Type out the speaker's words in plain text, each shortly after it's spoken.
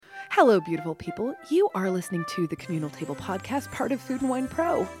Hello, beautiful people. You are listening to the Communal Table Podcast, part of Food and Wine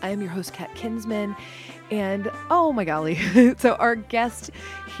Pro. I am your host, Kat Kinsman, and oh my golly. So our guest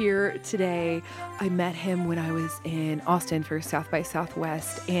here today, I met him when I was in Austin for South by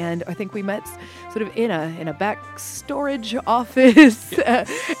Southwest, and I think we met sort of in a back storage office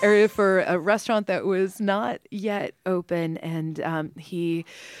area for a restaurant that was not yet open, and he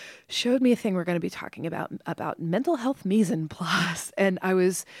showed me a thing we're going to be talking about mental health mise en place. And I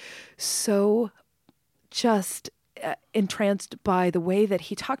was so just entranced by the way that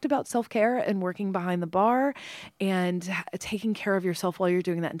he talked about self-care and working behind the bar and taking care of yourself while you're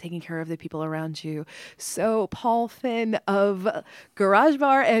doing that and taking care of the people around you. So Paul Finn of Garage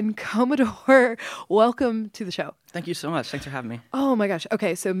Bar and Commodore, welcome to the show. Thank you so much. Thanks for having me. Oh my gosh.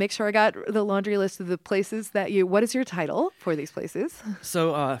 Okay, so make sure I got the laundry list of the places that what is your title for these places?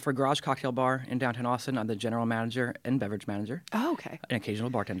 So for Garage Cocktail Bar in downtown Austin, I'm the general manager and beverage manager. Oh, okay. An occasional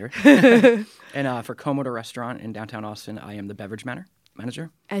bartender. And for Commodore Restaurant in downtown Austin, I am the beverage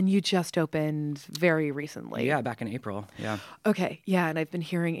manager. And you just opened very recently. Yeah, back in April. Yeah. Okay. Yeah. And I've been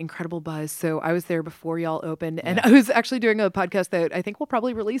hearing incredible buzz. So I was there before y'all opened. And I was actually doing a podcast that I think we'll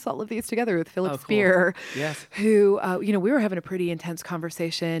probably release all of these together with Philip Spear. Yes. Who, we were having a pretty intense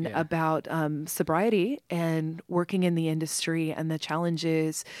conversation about sobriety and working in the industry and the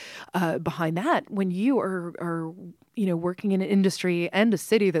challenges behind that when you are working in an industry and a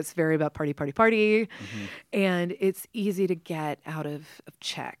city that's very about party, Mm-hmm. and it's easy to get out of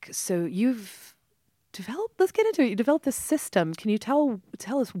check. So you've developed, let's get into it. You developed this system. Can you tell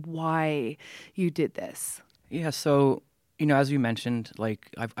us why you did this? Yeah. So, as you mentioned,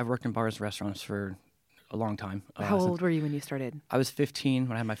 like I've worked in bars and restaurants for a long time. How old were you when you started? I was 15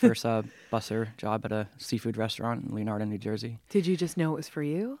 when I had my first busser job at a seafood restaurant in Leonardo, New Jersey. Did you just know it was for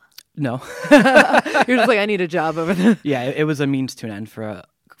you? No. You're just like, I need a job over there. Yeah, it was a means to an end for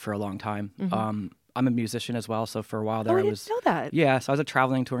a long time. Mm-hmm. I'm a musician as well, so for a while there I didn't know that. Yeah, so I was a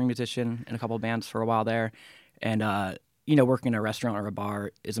traveling touring musician in a couple of bands for a while there, and working in a restaurant or a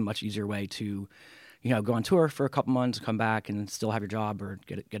bar is a much easier way to, go on tour for a couple months, come back, and still have your job or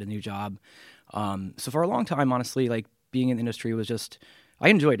get a new job. So for a long time, honestly, like being in the industry was just, I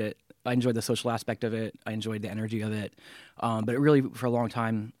enjoyed it. I enjoyed the social aspect of it. I enjoyed the energy of it. But it really, for a long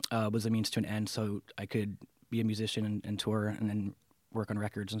time, was a means to an end. So I could be a musician and tour and then work on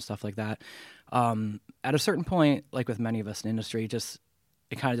records and stuff like that. At a certain point, like with many of us in the industry,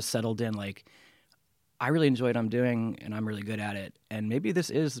 it kind of just settled in. Like, I really enjoy what I'm doing and I'm really good at it. And maybe this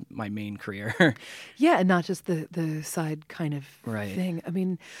is my main career. Yeah, and not just the side kind of Right. thing. I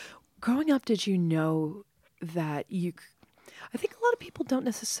mean, growing up, did you know that I think a lot of people don't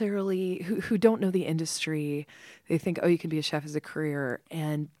necessarily, who don't know the industry, they think, oh, you can be a chef as a career,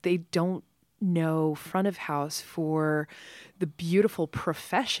 and they don't know front of house for the beautiful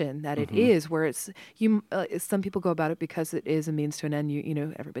profession that it is, where it's, some people go about it because it is a means to an end.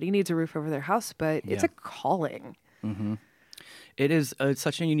 Everybody needs a roof over their house, but it's a calling. Mm-hmm. It is. It's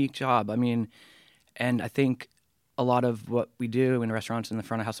such a unique job. I mean, and I think a lot of what we do in restaurants in the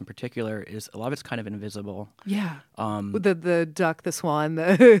front of house in particular is a lot of it's kind of invisible. Yeah. The duck, the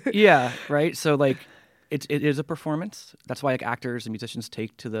swan. Yeah, right? So like it is a performance. That's why like actors and musicians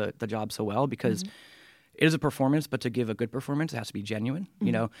take to the job so well, because it is a performance, but to give a good performance, it has to be genuine,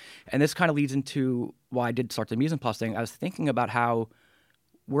 And this kind of leads into why I did start the mise en place thing. I was thinking about how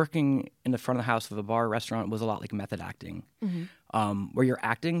working in the front of the house of a bar or restaurant was a lot like method acting, where you're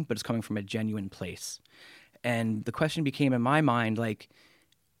acting, but it's coming from a genuine place. And the question became in my mind, like,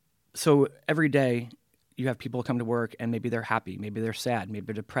 so every day you have people come to work and maybe they're happy, maybe they're sad, maybe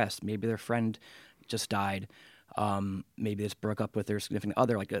they're depressed, maybe their friend just died, maybe they just broke up with their significant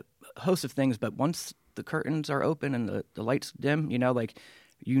other, like a host of things. But once the curtains are open and the lights dim, like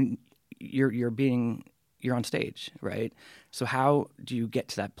you're on stage, right? So how do you get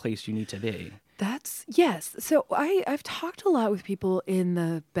to that place you need to be? Yes. So I've talked a lot with people in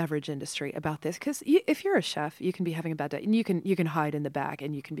the beverage industry about this, because if you're a chef, you can be having a bad day and you can hide in the back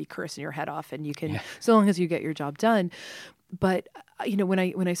and you can be cursing your head off and you can, so long as you get your job done. But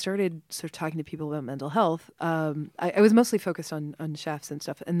when I started sort of talking to people about mental health, I was mostly focused on chefs and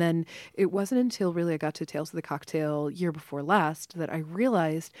stuff. And then it wasn't until really I got to Tales of the Cocktail year before last that I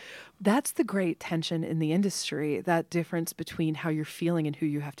realized that's the great tension in the industry, that difference between how you're feeling and who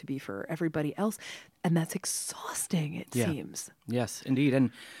you have to be for everybody else. And that's exhausting, it seems. Yes,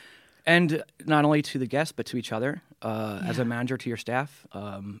 indeed. And not only to the guests, but to each other, as a manager to your staff,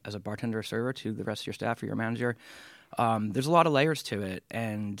 as a bartender or server to the rest of your staff or your manager. There's a lot of layers to it,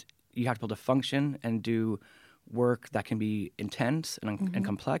 and you have to be able to function and do work that can be intense and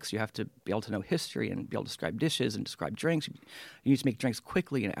complex. You have to be able to know history and be able to describe dishes and describe drinks. You need to make drinks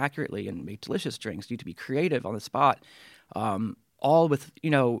quickly and accurately and make delicious drinks. You need to be creative on the spot, all with,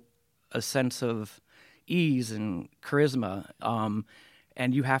 a sense of ease and charisma.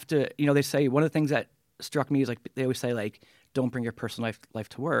 And you have to, they say one of the things that struck me is, like, they always say, like, don't bring your personal life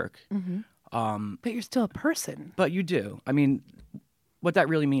to work. But you're still a person. But you do. I mean, what that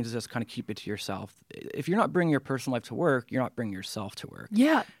really means is just kind of keep it to yourself. If you're not bringing your personal life to work, you're not bringing yourself to work.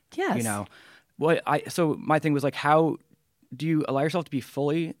 Yeah. Yes. So my thing was, like, how do you allow yourself to be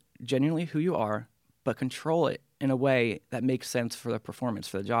fully, genuinely who you are, but control it in a way that makes sense for the performance,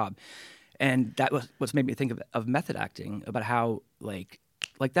 for the job? And that was what's made me think of method acting, about how, like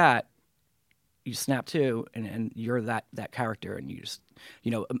that, you snap to, and you're that character, and you just,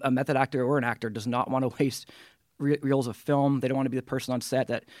 a method actor or an actor does not want to waste reels of film. They don't want to be the person on set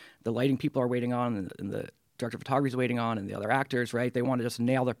that the lighting people are waiting on, and the director of photography is waiting on, and the other actors, right? They want to just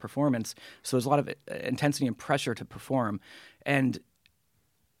nail their performance. So there's a lot of intensity and pressure to perform. And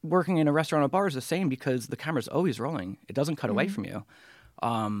working in a restaurant or bar is the same, because the camera's always rolling. It doesn't cut away from you.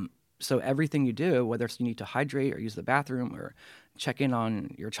 So everything you do, whether it's you need to hydrate or use the bathroom or check in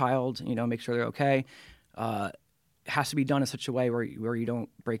on your child, make sure they're okay, has to be done in such a way where you don't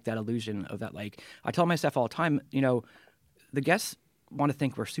break that illusion of that. Like, I tell my staff all the time, the guests want to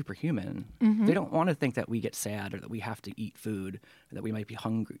think we're superhuman. They don't want to think that we get sad, or that we have to eat food, or that we might be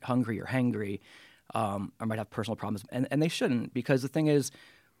hungry or hangry, or might have personal problems. And they shouldn't, because the thing is,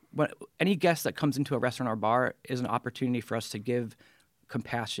 any guest that comes into a restaurant or bar is an opportunity for us to give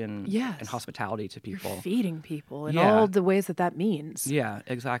compassion and hospitality to people. You're feeding people in all the ways that means. Yeah,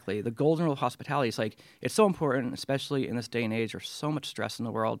 exactly. The golden rule of hospitality is, like, it's so important, especially in this day and age. There's so much stress in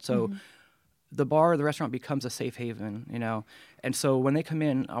the world. So the bar or the restaurant becomes a safe haven, And so when they come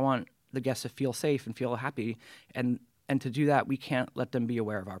in, I want the guests to feel safe and feel happy. And to do that, we can't let them be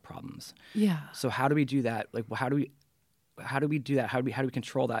aware of our problems. Yeah. So how do we do that? Like, how do we do that? How do we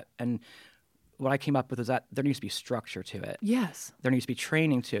control that? And what I came up with is that there needs to be structure to it. Yes. There needs to be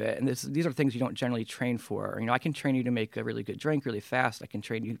training to it. And these are things you don't generally train for. I can train you to make a really good drink really fast. I can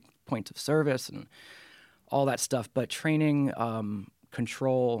train you points of service and all that stuff. But training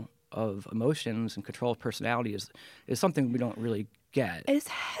control of emotions and control of personality is something we don't really get. It's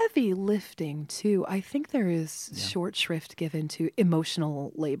heavy lifting, too. I think there is short shrift given to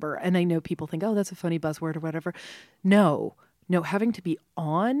emotional labor. And I know people think, oh, that's a funny buzzword or whatever. No, having to be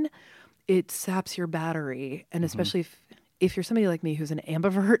on, it saps your battery. And especially if you're somebody like me who's an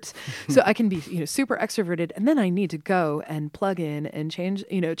ambivert, so I can be, super extroverted, and then I need to go and plug in and change,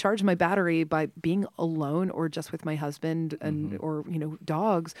 charge my battery by being alone, or just with my husband and or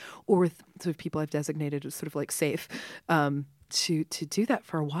dogs, or with sort of people I've designated as sort of like safe, to do that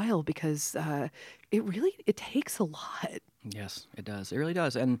for a while, because it takes a lot. Yes, it does. It really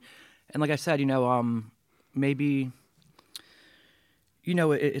does. And like I said, maybe.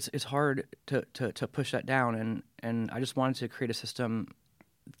 It's hard to push that down, and I just wanted to create a system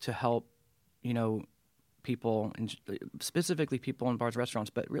to help, people, and specifically people in bars,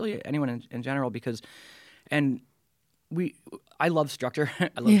 restaurants, but really anyone in general, because, I love structure,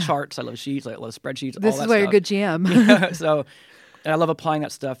 I love charts, I love sheets, I love spreadsheets. This all is that why stuff. you're a good GM. So, and I love applying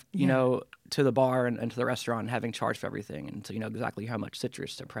that stuff, to the bar and to the restaurant, and having charts for everything, and to exactly how much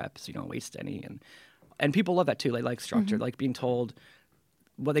citrus to prep, so you don't waste any, and people love that too. They like structure, like being told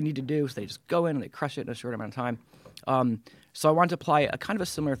what they need to do, so they just go in and they crush it in a short amount of time. So I wanted to apply a kind of a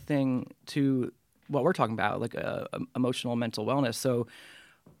similar thing to what we're talking about, like emotional, mental wellness. So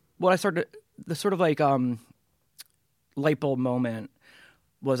what I started, the sort of like light bulb moment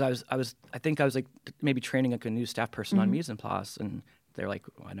was I think I was like maybe training like a new staff person on mise en place, and they're like,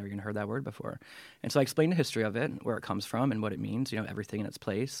 well, I never even heard that word before. And so I explained the history of it, where it comes from and what it means, everything in its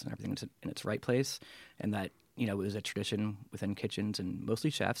place and everything in its right place, and that it was a tradition within kitchens and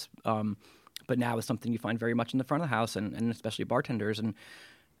mostly chefs, but now it's something you find very much in the front of the house, and especially bartenders. And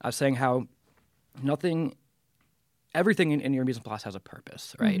I was saying how everything in your mise en place has a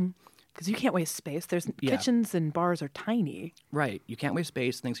purpose, right? Because you can't waste space. Kitchens and bars are tiny. Right. You can't waste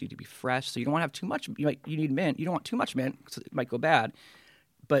space. Things need to be fresh. So you don't want to have too much. You need mint. You don't want too much mint because it might go bad.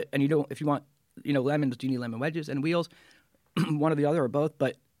 If you want, lemons, do you need lemon wedges and wheels? One or the other or both.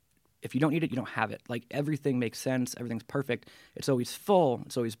 But if you don't need it, you don't have it. Like, everything makes sense. Everything's perfect. It's always full.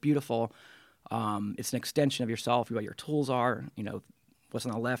 It's always beautiful. It's an extension of yourself, what your tools are, what's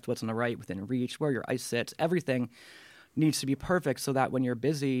on the left, what's on the right, within reach, where your ice sits. Everything needs to be perfect, so that when you're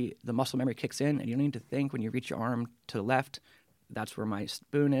busy, the muscle memory kicks in, and you don't need to think. When you reach your arm to the left, that's where my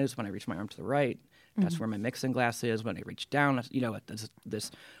spoon is. When I reach my arm to the right, that's where my mixing glass is. When I reach down,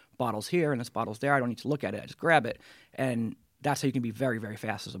 this bottle's here and this bottle's there. I don't need to look at it. I just grab it. And that's how you can be very, very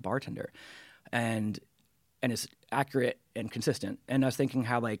fast as a bartender. And it's accurate and consistent. And I was thinking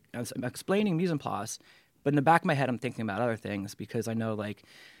how, like, I was explaining mise en place, but in the back of my head, I'm thinking about other things because I know, like,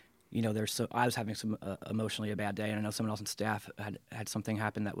 you know, I was having some emotionally a bad day, and I know someone else on staff had something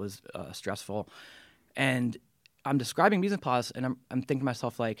happen that was stressful. And I'm describing mise en place, and I'm thinking to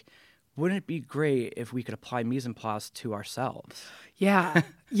myself, like, wouldn't it be great if we could apply mise en place to ourselves? Yeah.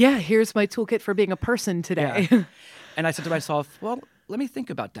 Yeah. Here's my toolkit for being a person today. Yeah. And I said to myself, well, let me think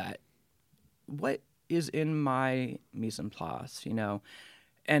about that. What is in my mise en place, you know?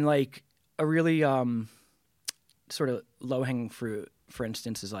 And like a really sort of low-hanging fruit, for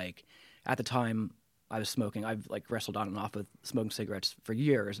instance, is like at the time I was smoking, I've like wrestled on and off with smoking cigarettes for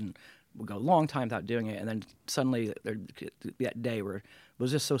years and would go a long time without doing it. And then suddenly that day where it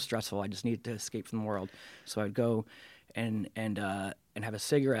was just so stressful, I just needed to escape from the world. So I'd go and have a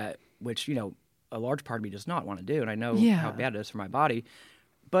cigarette, which, you know, a large part of me does not want to do. And I know how bad it is for my body.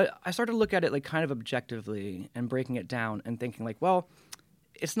 But I started to look at it like kind of objectively and breaking it down and thinking like, well,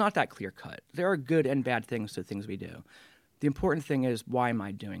 it's not that clear cut. There are good and bad things to things we do. The important thing is, why am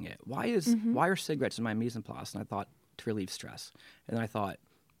I doing it? Why are cigarettes in my mise en place? And I thought, to relieve stress. And then I thought,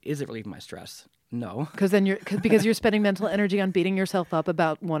 is it relieving my stress? No. Because you're spending mental energy on beating yourself up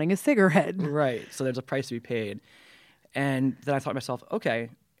about wanting a cigarette. Right. So there's a price to be paid. And then I thought to myself, okay,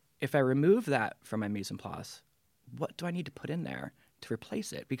 if I remove that from my mise en place, what do I need to put in there to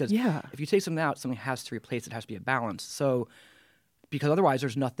replace it? Because if you take something out, something has to replace it. It has to be a balance. So because otherwise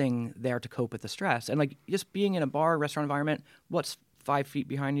there's nothing there to cope with the stress. And like just being in a bar, restaurant environment, what's 5 feet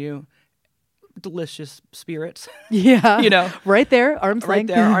behind you? Delicious spirits. Yeah. You know? Right there, arm's length.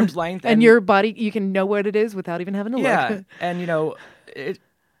 Right there, arm's length. And your body, you can know what it is without even having to look. Yeah. And, you know, it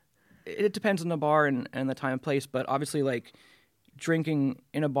depends on the bar and the time and place. But obviously, like, drinking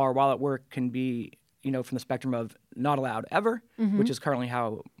in a bar while at work can be, you know, from the spectrum of not allowed ever, which is currently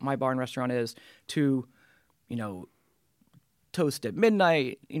how my bar and restaurant is, to, you know, toast at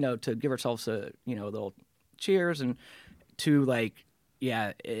midnight, you know, to give ourselves a, you know, a little cheers, and to like,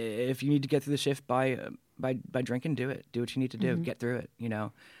 yeah, if you need to get through the shift by drinking, do it. Do what you need to do. Get through it, you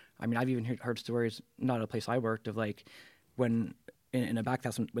know. I mean, I've even heard stories, not at a place I worked, of like when in a back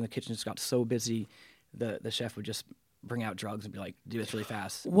house, when the kitchen just got so busy, the chef would just bring out drugs and be like, do this really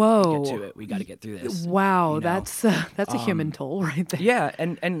fast. Whoa. Get to it. We got to get through this. Wow. You know? That's a human toll right there. Yeah.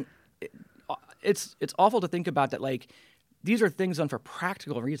 And it's awful to think about that, like, these are things done for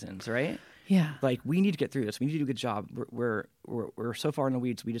practical reasons, right? Yeah. Like, we need to get through this. We need to do a good job. We're so far in the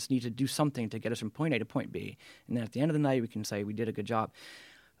weeds. We just need to do something to get us from point A to point B. And then at the end of the night, we can say we did a good job.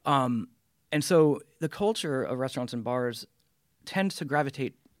 And so the culture of restaurants and bars tends to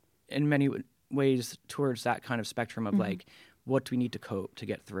gravitate in many ways towards that kind of spectrum of like, what do we need to cope to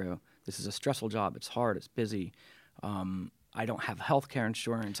get through? This is a stressful job. It's hard. It's busy. I don't have healthcare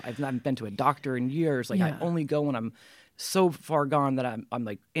insurance. I've not been to a doctor in years. Like, I only go when I'm so far gone that I'm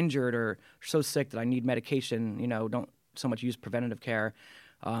like injured or so sick that I need medication. You know, don't so much use preventative care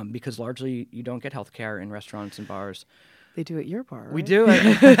because largely you don't get health care in restaurants and bars. They do at your bar, right? We do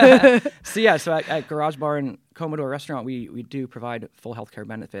it. So at Garage Bar and Commodore Restaurant, we do provide full healthcare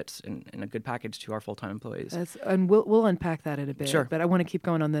benefits and a good package to our full-time employees. And we'll unpack that in a bit. Sure. But I want to keep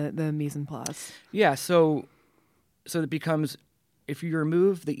going on the mise en place. Yeah. So it becomes, if you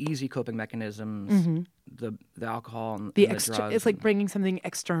remove the easy coping mechanisms, the alcohol and the drugs. It's like bringing something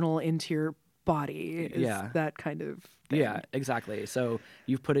external into your body. That kind of thing. Yeah, exactly. So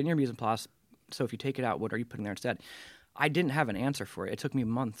you've put it in your mise en place. So if you take it out, what are you putting there instead? I didn't have an answer for it. It took me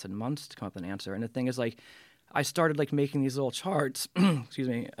months and months to come up with an answer. And the thing is, like, I started like making these little charts. Excuse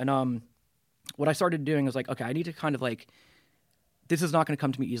me. And what I started doing was like, okay, I need to kind of like, this is not going to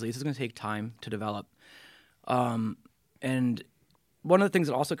come to me easily. This is going to take time to develop. And one of the things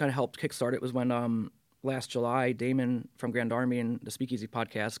that also kind of helped kickstart it was when last July, Damon from Grand Army and the Speakeasy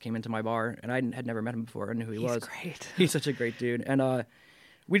podcast came into my bar, and I had never met him before. I knew who he was. He's great. He's such a great dude. And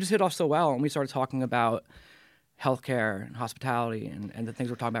we just hit off so well, and we started talking about healthcare and hospitality and the things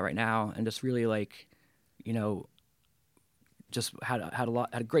we're talking about right now, and just really like, you know, just had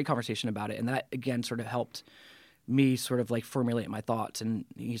a great conversation about it. And that again sort of helped me sort of like formulate my thoughts. And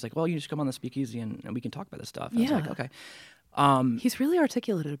he's like, well, you just come on the Speakeasy and we can talk about this stuff. And I was like, okay. He's really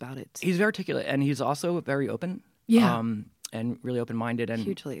articulate about it. He's very articulate, and he's also very open. Yeah. And really open-minded, and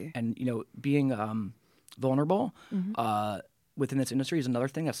hugely. And you know, being vulnerable within this industry is another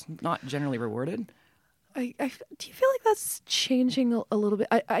thing that's not generally rewarded. Do you feel like that's changing a little bit?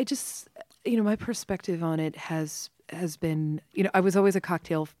 I just, you know, my perspective on it has been, you know, I was always a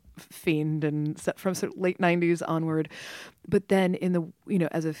cocktail fiend and from sort of late 90s onward. But then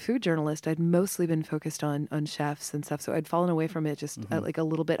as a food journalist, I'd mostly been focused on chefs and stuff. So I'd fallen away from it just like a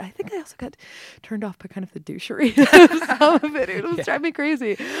little bit. I think I also got turned off by kind of the douchery of some of it. It was driving me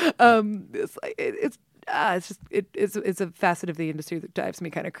crazy. It's a facet of the industry that drives me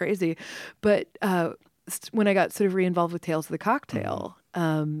kind of crazy. But when I got sort of re-involved with Tales of the Cocktail,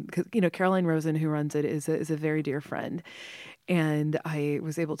 because Caroline Rosen, who runs it, is a very dear friend, and I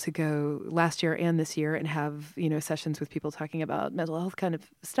was able to go last year and this year and have sessions with people talking about mental health kind of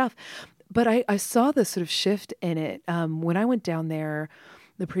stuff. But I saw this sort of shift in it when I went down there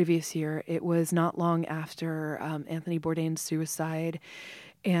the previous year. It was not long after Anthony Bourdain's suicide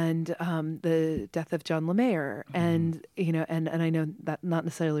and the death of John LeMaire, and and I know that not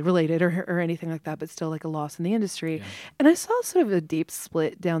necessarily related or anything like that, but still like a loss in the industry. Yeah. And I saw sort of a deep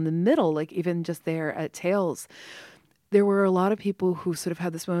split down the middle, like even just there at Tales. There were a lot of people who sort of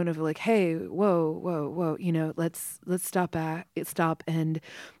had this moment of like, hey, whoa, let's stop and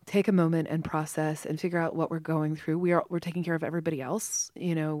take a moment and process and figure out what we're going through. We're taking care of everybody else,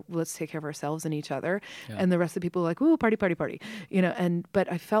 let's take care of ourselves and each other. Yeah. And the rest of the people are like, ooh, party, but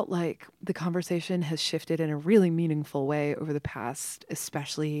I felt like the conversation has shifted in a really meaningful way over the past,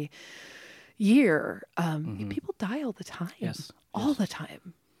 especially year. People die all the time. Yes. All the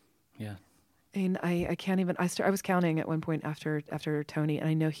time. Yeah. And I can't even. I was counting at one point after Tony, and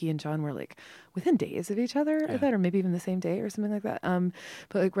I know he and John were like within days of each other, I bet, or maybe even the same day or something like that.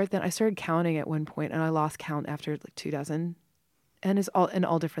 But like right then, I started counting at one point, and I lost count after like 2 dozen, and it's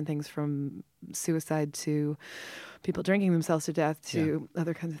all different things from suicide to people drinking themselves to death to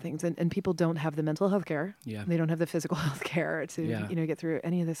other kinds of things, and people don't have the mental health care. Yeah. They don't have the physical health care to get through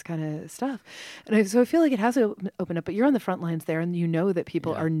any of this kind of stuff, and so I feel like it has to open up. But you're on the front lines there, and that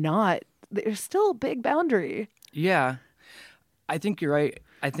people are not. There's still a big boundary. Yeah. I think you're right.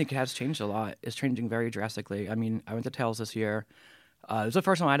 I think it has changed a lot. It's changing very drastically. I mean, I went to Tales this year. It was the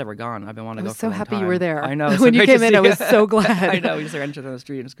first time I'd ever gone. I've been wanting to go for a long time. I was so happy you were there. I know. When you came in, I was so glad. I know. We just entered on the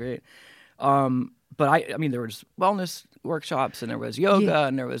street. It's great. But I mean, there was wellness workshops, and there was yoga,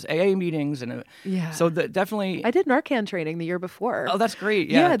 and there was AA meetings, and so definitely. I did Narcan training the year before. Oh, that's great!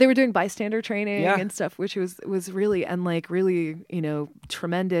 Yeah, they were doing bystander training and stuff, which was really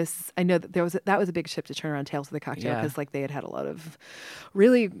tremendous. I know that was a big ship to turn around Tales of the Cocktail, because like they had a lot of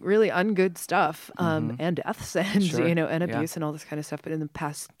really really ungood stuff and deaths and and abuse and all this kind of stuff. But in the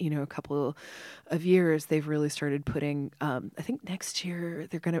past couple of years, they've really started putting. I think next year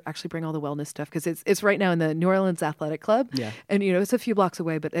they're going to actually bring all the wellness stuff, because it's right now in the New Orleans Athletic Club. Yeah. And, it's a few blocks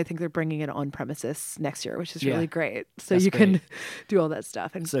away, but I think they're bringing it on premises next year, which is really great. So that's can do all that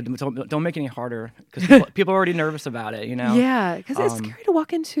stuff. And so don't make it any harder, because people are already nervous about it, Yeah, because it's scary to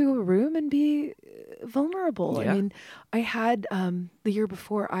walk into a room and be vulnerable. Yeah. I mean, I had, the year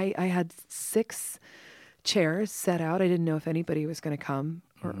before, I had 6 chairs set out. I didn't know if anybody was going to come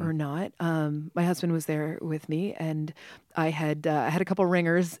or not. My husband was there with me, and I had a couple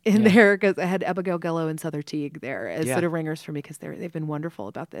ringers in there, because I had Abigail Gello and Souther Teague there as sort of ringers for me, because they've been wonderful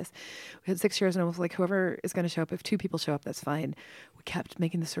about this. We had 6 chairs, and I was like, whoever is going to show up, if 2 people show up, that's fine. We kept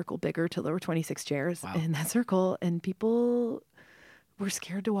making the circle bigger till there were 26 chairs in that circle, and people were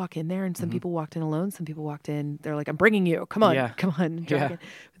scared to walk in there, and some people walked in alone, some people walked in, they're like, I'm bringing you, come on. But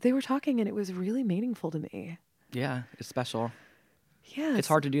they were talking, and it was really meaningful to me. Yeah, it's special. Yeah, it's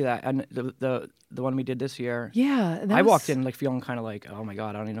hard to do that. And the one we did this year, and I walked in like feeling kind of like, oh my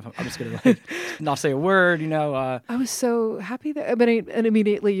God, I don't even know if I'm just gonna like not say a word, I was so happy that, and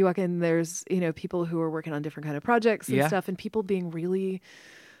immediately you walk in, there's people who are working on different kind of projects and stuff, and people being really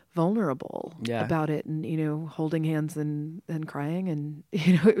vulnerable about it, and holding hands and crying, and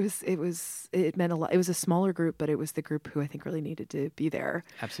it meant a lot. It was a smaller group, but it was the group who I think really needed to be there.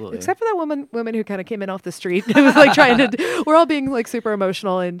 Absolutely. Except for that woman who kind of came in off the street. It was like trying to. We're all being like super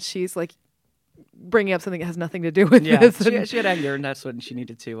emotional, and she's like bringing up something that has nothing to do with this. She had anger, and that's what she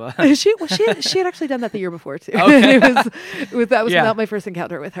needed to. She had actually done that the year before too. Okay. That was not my first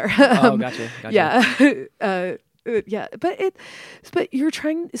encounter with her. Gotcha. Yeah. But you're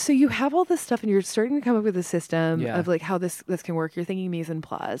trying, so you have all this stuff, and you're starting to come up with a system of like how this can work. You're thinking mise en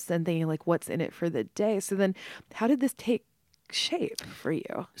place and thinking like what's in it for the day. So then how did this take shape for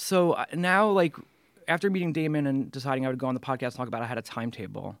you? So now, like, after meeting Damon and deciding I would go on the podcast and talk about it, I had a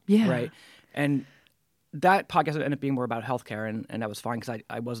timetable. Yeah. Right. And that podcast ended up being more about healthcare, and that was fine, because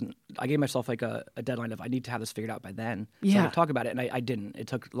I gave myself like a deadline of I need to have this figured out by then. So I could talk about it, and I didn't. It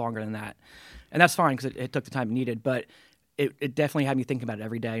took longer than that. And that's fine, because it took the time needed, but it definitely had me thinking about it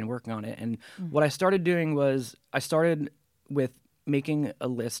every day and working on it. And what I started doing was I started with making a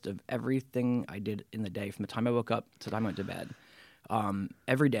list of everything I did in the day from the time I woke up to the time I went to bed.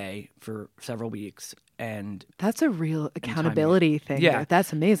 every day for several weeks. And that's a real accountability thing. Yeah. There.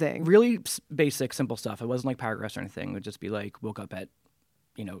 That's amazing. Really basic, simple stuff. It wasn't like paragraphs or anything. It would just be like, woke up at,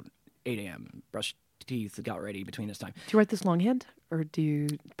 8 a.m., brushed teeth, got ready between this time. Do you write this longhand, or do you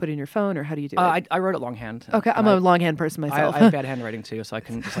put it in your phone, or how do you do it? I wrote it longhand. Okay, I'm a longhand person myself. I have bad handwriting too, so I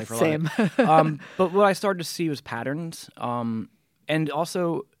couldn't decipher a lot. Same. But what I started to see was patterns. And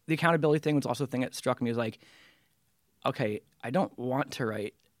also the accountability thing was also a thing that struck me as like, okay, I don't want to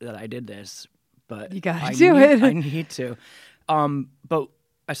write that I did this, but you gotta do it. I need to. But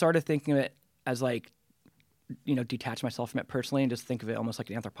I started thinking of it as like, detach myself from it personally and just think of it almost like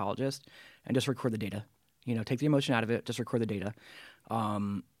an anthropologist and just record the data. Take the emotion out of it, just record the data.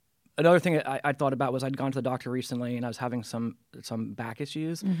 Another thing I thought about was I'd gone to the doctor recently and I was having some back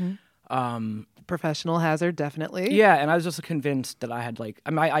issues. Mm-hmm. Professional hazard, definitely. Yeah, and I was just convinced that I had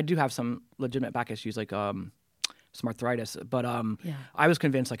I do have some legitimate back issues like some arthritis, but I was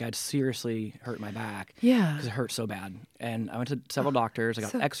convinced like I'd seriously hurt my back. Yeah, because it hurt so bad, and I went to several doctors. I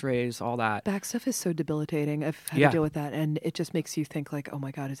got X-rays, all that. Back stuff is so debilitating. I've had to deal with that, and it just makes you think like, oh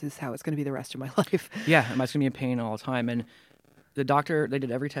my God, is this how it's going to be the rest of my life? Yeah, am I going to be in pain all the time? And the doctor, they did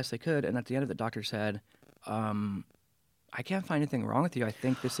every test they could, and at the end of it, the doctor said, I can't find anything wrong with you. I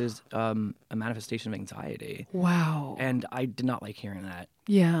think this is a manifestation of anxiety. Wow. And I did not like hearing that.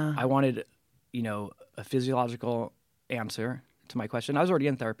 Yeah. I wanted, a physiological answer to my question. I was already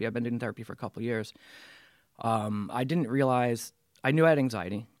in therapy. I've been doing therapy for a couple of years. I didn't realize, I knew I had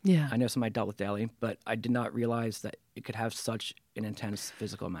anxiety. Yeah. I know something I dealt with daily, but I did not realize that it could have such an intense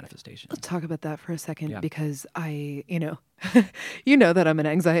physical manifestation. Let's talk about that for a second because I, that I'm an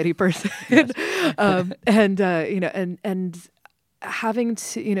anxiety person. Yes. And having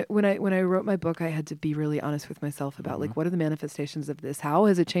to, when I wrote my book, I had to be really honest with myself about like, what are the manifestations of this? How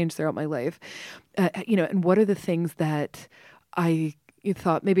has it changed throughout my life? And what are the things that I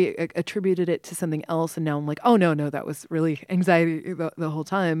thought maybe attributed it to something else, and now I'm like, oh no, that was really anxiety the whole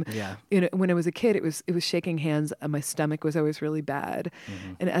time. Yeah. When I was a kid, it was shaking hands, and my stomach was always really bad.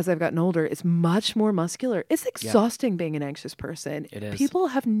 And as I've gotten older, it's much more muscular. It's exhausting being an anxious person. It is. People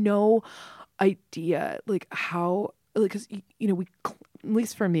have no idea like how, because we. At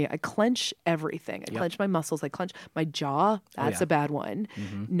least for me, I clench everything. I clench my muscles. I clench my jaw. That's a bad one.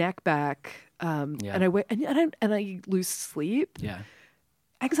 Neck, back, and I lose sleep. Yeah.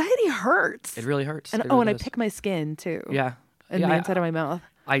 Anxiety hurts. It really hurts. And really I pick my skin too. Yeah. And the inside of my mouth.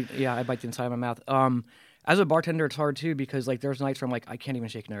 I bite the inside of my mouth. As a bartender, it's hard too because like there's nights where I'm like I can't even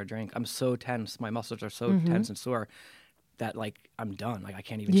shake another drink. I'm so tense. My muscles are so tense and sore that like I'm done. Like I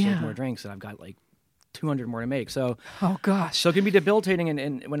can't even shake more drinks, and I've got like 200 more to make. So oh gosh. So it can be debilitating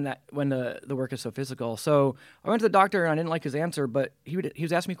and when the work is so physical. So I went to the doctor and I didn't like his answer, but he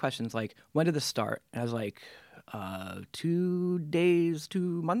was asking me questions like, when did this start? And I was like, 2 days,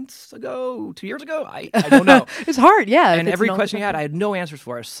 2 months ago, 2 years ago. I don't know. It's hard, yeah. And every question he had, I had no answers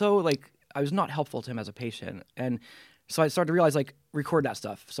for. So like I was not helpful to him as a patient. And so I started to realize like record that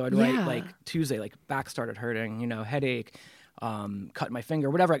stuff. So I'd write like Tuesday, like back started hurting, headache, cut my finger,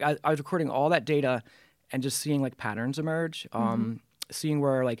 whatever. Like, I was recording all that data and just seeing like patterns emerge, seeing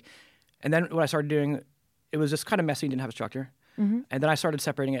where like, and then what I started doing, it was just kind of messy, didn't have a structure. And then I started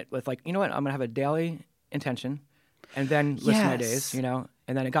separating it with like, you know what, I'm gonna have a daily intention and then list my days, and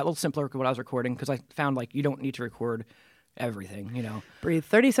then it got a little simpler with what I was recording because I found like you don't need to record everything, Breathe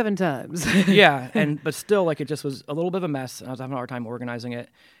 37 times. Yeah, but still like it just was a little bit of a mess and I was having a hard time organizing it.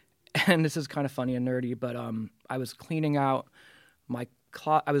 And this is kind of funny and nerdy, but I was cleaning out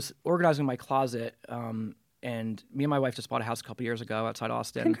I was organizing my closet, and me and my wife just bought a house a couple years ago outside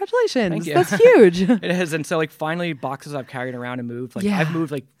Austin. Congratulations. Thank you. That's huge. It is. And so like finally boxes I've carried around and moved. Like I've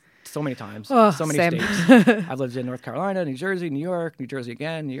moved like so many times, so many same. states. I've lived in North Carolina, New Jersey, New York, New Jersey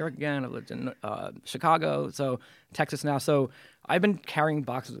again, New York again. I've lived in Chicago, so Texas now. So I've been carrying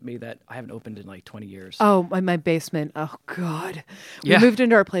boxes with me that I haven't opened in like 20 years. Oh, my basement. Oh, God. We Yeah. moved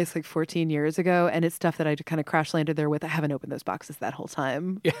into our place like 14 years ago, and it's stuff that I kind of crash landed there with. I haven't opened those boxes that whole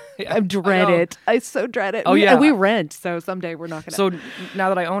time. Yeah, I dread it. I so dread it. Oh, yeah. And we rent, so someday we're not going to. So now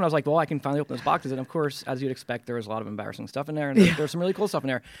that I own, I was like, well, I can finally open those boxes. And of course, as you'd expect, there was a lot of embarrassing stuff in there, and there's some really cool stuff in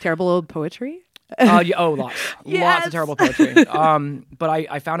there. Terrible old poetry? Lots. Lots Yes. of terrible poetry. But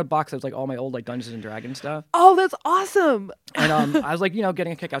I found a box that was like all my old like Dungeons and Dragons stuff. Oh, that's awesome. And I was like,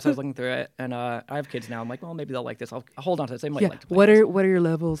 getting a kick out. So I was looking through it, and I have kids now. I'm like, well, maybe they'll like this. I'll hold on to this. They might like to play What this. are your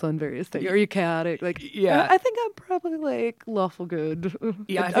levels on various things? Are you chaotic? Like, Yeah. I think I'm probably like lawful good.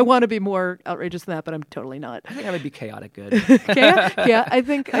 Yeah, I want to be more outrageous than that, but I'm totally not. I think I would be chaotic good. Yeah, I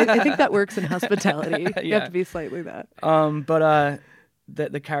think that works in hospitality. You Yeah. have to be slightly that. But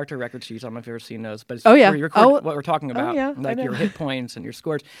the character record sheets. I don't know if you've ever seen those, but it's Oh, yeah. where you record what we're talking about, yeah, I like know. your hit points and your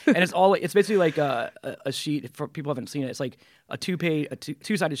scores. And it's basically like a sheet for people who haven't seen it. It's like a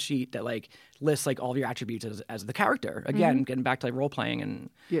two-sided sheet that like lists like all of your attributes as the character. Again, getting back to like role playing and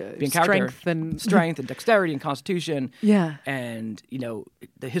being character, strength and dexterity and constitution. Yeah. And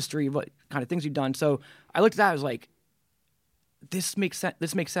the history of what kind of things you've done. So I looked at that. I was like, this makes sense.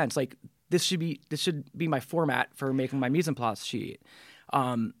 This makes sense. Like this should be my format for making my mise en place sheet.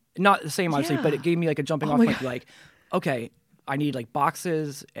 Not the same, obviously, but it gave me like a jumping off point. To like, okay, I need like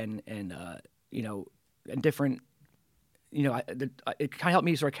boxes and different. It kind of helped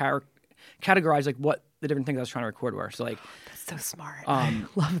me sort of categorize like what the different things I was trying to record were. So like, that's so smart. I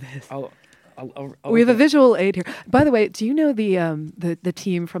love this. I'll we have a visual aid here. By the way, do you know the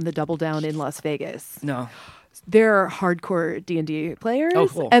team from the Double Down in Las Vegas? No. They're hardcore D&D players. Oh,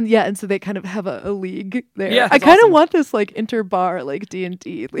 cool. And so they kind of have a league there. Yeah, I kind of awesome. want this like inter-bar like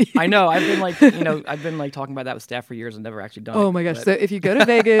D&D league. I know. I've been like talking about that with staff for years and never actually done it. Oh my gosh. So if you go to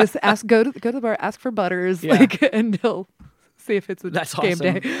Vegas, go to the bar, ask for Butters, and they'll see if it's That's game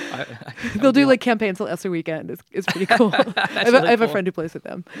awesome. day. They'll do like campaigns till Esther weekend. It's pretty cool. I have a friend who plays with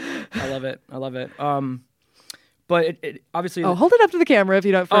them. I love it. But it obviously. Oh, hold it up to the camera if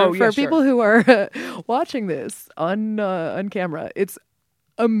you don't. For people sure. who are watching this on camera, it's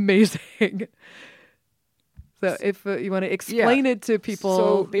amazing. So if you want to explain it to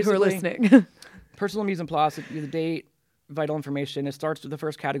people who are listening. Personal mise en place, the date, vital information. It starts with the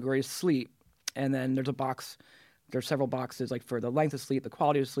first category is sleep. And then there's a box. There's several boxes like for the length of sleep, the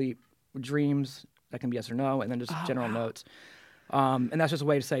quality of sleep, dreams, that can be yes or no, and then just general notes. And that's just a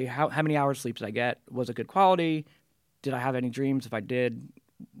way to say how many hours sleep did I get? Was it good quality? Did I have any dreams? If I did,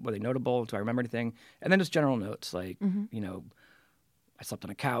 were they notable? Do I remember anything? And then just general notes like, I slept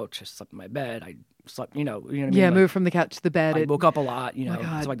on a couch, I slept in my bed, I slept, you know what I mean? Yeah, like, moved from the couch to the bed. I woke up a lot, God,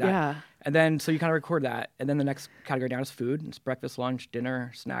 stuff like that. yeah. And then, so you kind of record that. And then the next category down is food. It's breakfast, lunch,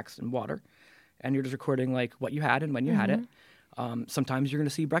 dinner, snacks, and water. And you're just recording like what you had and when you had it. Sometimes you're going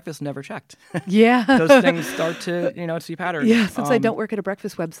to see breakfast never checked. Yeah. Those things start to, see patterns. Yeah, since I don't work at a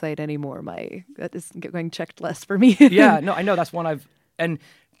breakfast website anymore, that is going checked less for me. Yeah, no, I know. That's one and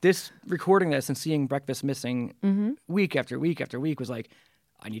recording this and seeing breakfast missing week after week after week was like,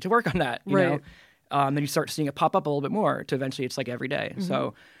 I need to work on that, you know? Then you start seeing it pop up a little bit more to eventually it's like every day.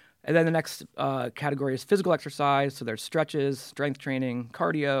 So, and then the next category is physical exercise. So there's stretches, strength training,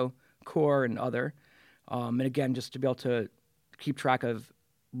 cardio, core, and other. And again, just to be able to keep track of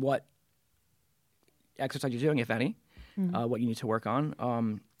what exercise you're doing, if any, what you need to work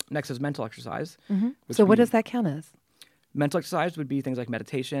on. Next is mental exercise. So what does that count as? Mental exercise would be things like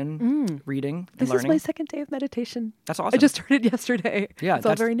meditation, reading, and This learning. is my second day of meditation. That's awesome. I just started yesterday. Yeah, it's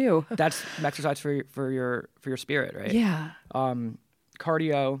all very new. That's exercise for your spirit, right? Yeah.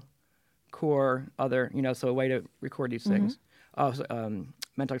 Cardio, core, other. So a way to record these things.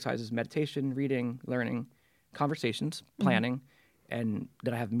 Mental exercise is meditation, reading, learning, conversations, planning, and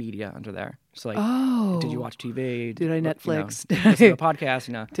then I have media under there. So like, did you watch TV? Did I Netflix? Did listen to a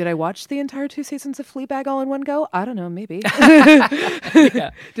podcast? Did I watch the entire 2 seasons of Fleabag all in one go? I don't know, maybe.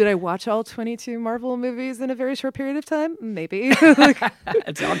 Yeah. Did I watch all 22 Marvel movies in a very short period of time? Maybe.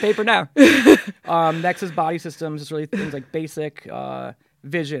 It's on paper now. Next is body systems. It's really things like basic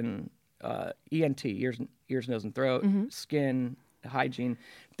vision, ENT, ears, nose, and throat, skin, hygiene.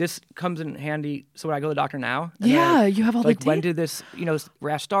 This comes in handy. So when I go to the doctor now, yeah, you have all like, the when data. did this,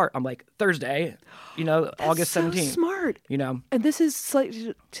 rash start? I'm like, Thursday, August 17th. So smart. And this is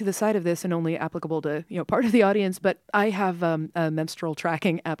slightly to the side of this and only applicable to, part of the audience, but I have a menstrual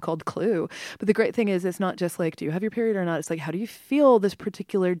tracking app called Clue. But the great thing is it's not just like, do you have your period or not? It's like, how do you feel this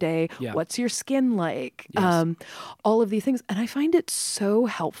particular day? Yeah. What's your skin like? Yes. All of these things. And I find it so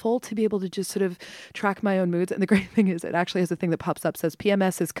helpful to be able to just sort of track my own moods. And the great thing is it actually has a thing that pops up, says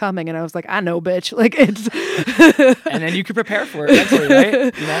PMS is coming. And I was like, I know, bitch. Like it's. And then you can prepare for it eventually,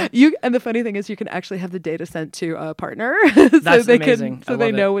 right? And the funny thing is you can actually have the data sent to a partner. That's they amazing. So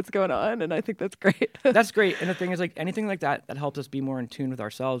they know what's going on. And I think that's great. That's great. And the thing is, like, anything like that helps us be more in tune with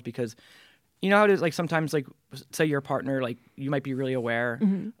ourselves, because you know how it is, like, sometimes, like, say your partner, like, you might be really aware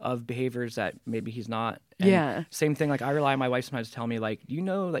of behaviors that maybe he's not. And same thing, like, I rely on my wife sometimes to tell me, like, do you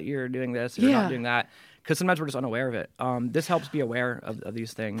know that you're doing this or you're not doing that? Because sometimes we're just unaware of it. This helps be aware of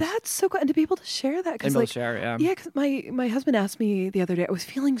these things. That's so good. And to be able to share that. And be able to share, yeah. Yeah, because my husband asked me the other day, I was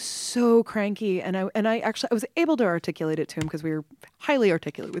feeling so cranky. And I was able to articulate it to him because we were highly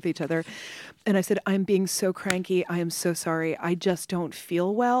articulate with each other. And I said, I'm being so cranky. I am so sorry. I just don't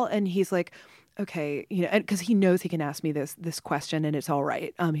feel well. And he's like, okay, because he knows he can ask me this question and it's all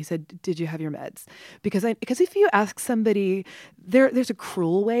right. He said, "Did you have your meds?" Because if you ask somebody, there's a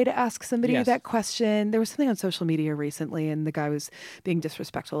cruel way to ask somebody Yes. that question. There was something on social media recently, and the guy was being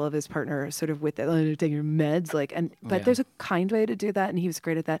disrespectful of his partner, sort of with taking your meds, but there's a kind way to do that, and he was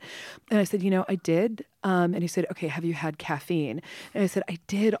great at that. And I said, I did. And he said, "Okay, have you had caffeine?" And I said, "I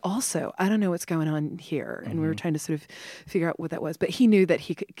did also. I don't know what's going on here." And we were trying to sort of figure out what that was. But he knew that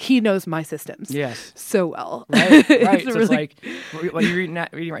he knows my systems so well. Right. It's So really, it's like what you're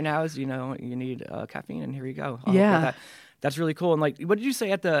reading right now is, you need caffeine, and here you go. I'll help with that. That's really cool. And like, what did you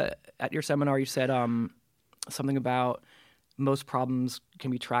say at your seminar? You said something about most problems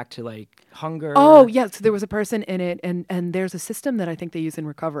can be tracked to like hunger. Oh, yeah. So there was a person in it, and there's a system that I think they use in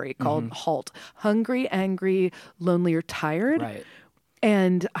recovery called HALT: hungry, angry, lonely, or tired. Right.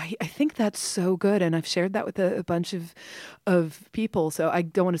 And I think that's so good. And I've shared that with a bunch of people. So I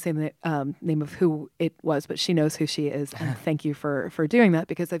don't want to say the name of who it was, but she knows who she is. And thank you for doing that,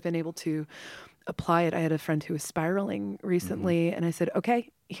 because I've been able to apply it. I had a friend who was spiraling recently, and I said, "Okay,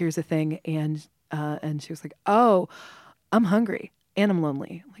 here's the thing." And she was like, "Oh, I'm hungry and I'm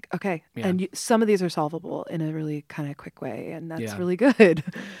lonely." I'm like, okay. Yeah. And some of these are solvable in a really kind of quick way. And that's really good.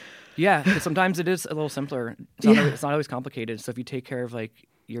 Yeah, 'cause sometimes it is a little simpler. It's not always complicated. So if you take care of like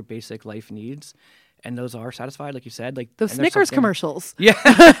your basic life needs, and those are satisfied, like you said, like Those Snickers commercials. Yeah,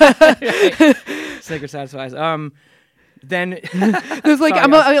 Snickers satisfies. Then There's like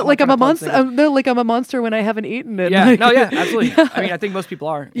I'm a monster. I'm a monster when I haven't eaten it. Yeah, no, yeah, absolutely. I mean, I think most people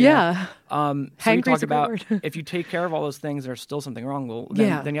are. Yeah. So you Hangry's talk a great about word. if you take care of all those things, there's still something wrong. Well,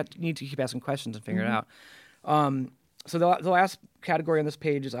 then you need to keep asking questions and figure it out. So the last category on this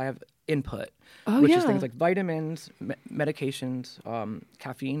page is I have input, which is things like vitamins, medications,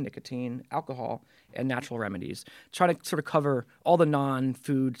 caffeine, nicotine, alcohol, and natural remedies. Try to sort of cover all the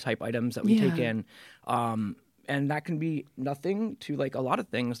non-food type items that we take in. And that can be nothing to like a lot of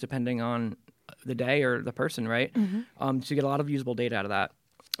things depending on the day or the person, right? So you get a lot of usable data out of that.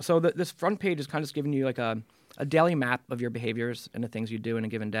 So this front page is kind of just giving you like a daily map of your behaviors and the things you do in a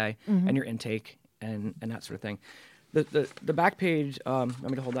given day and your intake and that sort of thing. The back page, want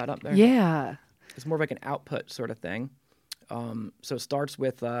me to hold that up there? Yeah. It's more of like an output sort of thing. So it starts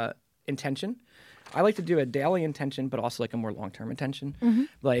with intention. I like to do a daily intention, but also like a more long-term intention.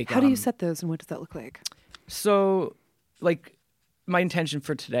 Like, how do you set those, and what does that look like? So, like, my intention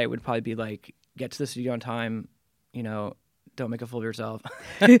for today would probably be like, get to the studio on time, don't make a fool of yourself.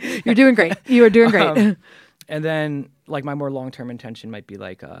 You're doing great. You are doing great. And then, like, my more long-term intention might be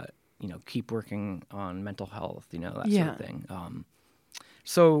like, keep working on mental health, that sort of thing.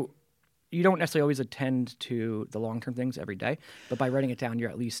 So you don't necessarily always attend to the long-term things every day, but by writing it down, you're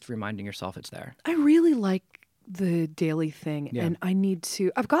at least reminding yourself it's there. I really like the daily thing, and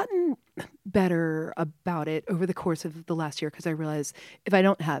I've gotten better about it over the course of the last year, because I realize if I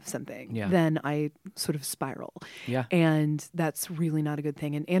don't have something, then I sort of spiral. Yeah. And that's really not a good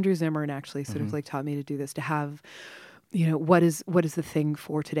thing. And Andrew Zimmern actually sort of like taught me to do this, to have, what is the thing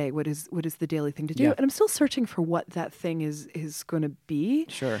for today? What is the daily thing to do? Yeah. And I'm still searching for what that thing is going to be.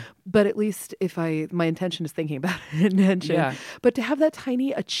 Sure. But at least if my intention is thinking about intention, but to have that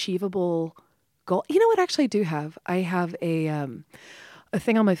tiny achievable goal. You know what? Actually, I do have. I have a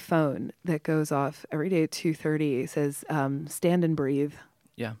thing on my phone that goes off every day at 2:30. It says stand and breathe.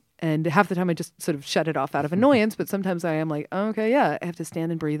 Yeah. And half the time I just sort of shut it off out of annoyance, but sometimes I am like, oh, okay, yeah, I have to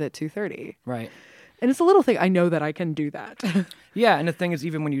stand and breathe at 2:30. Right. And it's a little thing. I know that I can do that. Yeah, and the thing is,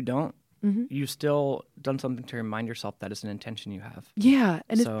 even when you don't, you've still done something to remind yourself that it's an intention you have. Yeah.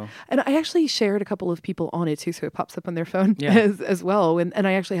 And and I actually shared a couple of people on it too, so it pops up on their phone as well. And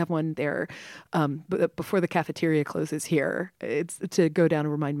I actually have one there before the cafeteria closes here. It's to go down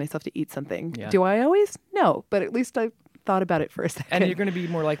and remind myself to eat something. Yeah. Do I always? No, but at least I thought about it for a second. And you're going to be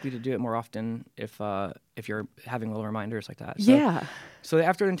more likely to do it more often if you're having little reminders like that. So, So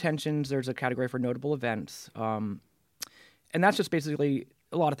after intentions, there's a category for notable events. And that's just basically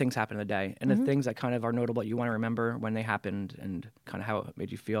a lot of things happen in the day. And the things that kind of are notable that you want to remember when they happened and kind of how it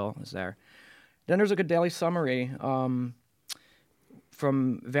made you feel is there. Then there's like a daily summary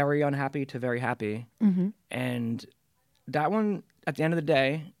from very unhappy to very happy. And that one, at the end of the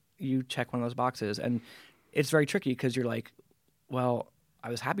day, you check one of those boxes. And it's very tricky because you're like, well, I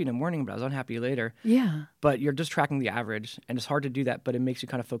was happy in the morning, but I was unhappy later. Yeah. But you're just tracking the average, and it's hard to do that, but it makes you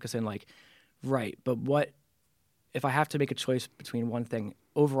kind of focus in like, right, but what if I have to make a choice between one thing?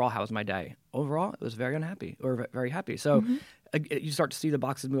 Overall, how was my day? Overall, it was very unhappy or very happy. So you start to see the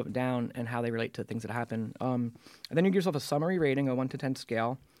boxes move up and down and how they relate to things that happen. And then you give yourself a summary rating, a 1 to 10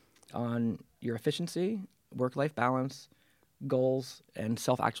 scale on your efficiency, work-life balance, goals, and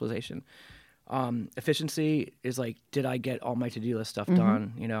self-actualization. Efficiency is like, did I get all my to-do list stuff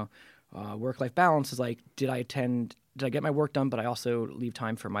done? You know, work-life balance is like, did I get my work done, but I also leave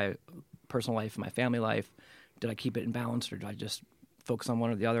time for my personal life, my family life? Did I keep it in balance, or did I just focus on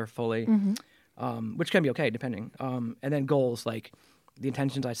one or the other fully? Which can be okay, depending. And then goals, like the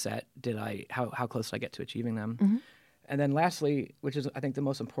intentions I set, how close did I get to achieving them? And then lastly, which is I think the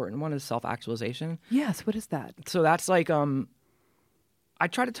most important one, is self-actualization. Yes, what is that? So that's like I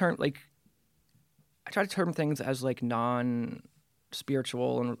try to term things as like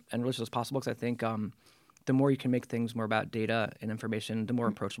non-spiritual and religious as possible, because I think the more you can make things more about data and information, the more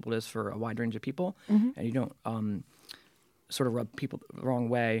approachable it is for a wide range of people, and you don't sort of rub people the wrong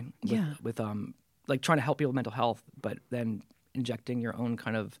way with like trying to help people with mental health, but then injecting your own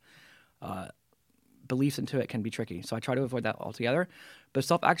kind of beliefs into it can be tricky. So I try to avoid that altogether. But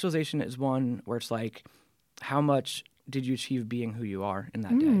self-actualization is one where it's like, how much did you achieve being who you are in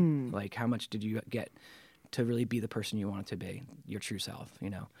that day? Like, how much did you get to really be the person you wanted to be, your true self, you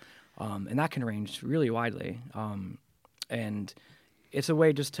know? And that can range really widely. And it's a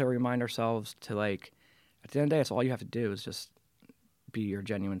way just to remind ourselves to, like, at the end of the day, it's all you have to do is just be your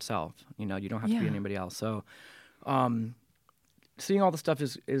genuine self. You know, you don't have to be anybody else. So seeing all the stuff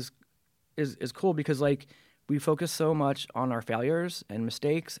is cool, because, like, we focus so much on our failures and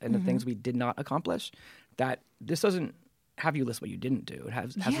mistakes and the things we did not accomplish, that this doesn't have you list what you didn't do. It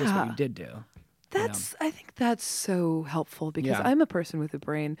has list what you did do. I think that's so helpful, because I'm a person with a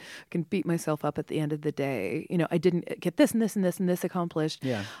brain. I can beat myself up at the end of the day. You know, I didn't get this and this and this and this accomplished.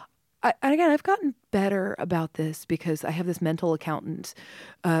 Yeah. And again, I've gotten better about this, because I have this mental accountant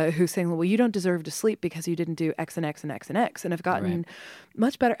who's saying, well, you don't deserve to sleep because you didn't do X and X and X and X. And I've gotten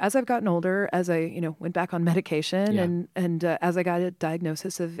much better as I've gotten older, as I, you know, went back on medication and as I got a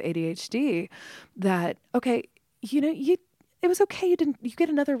diagnosis of ADHD, that, okay, you know, it was okay. You get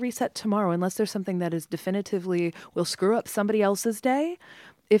another reset tomorrow, unless there's something that is definitively will screw up somebody else's day.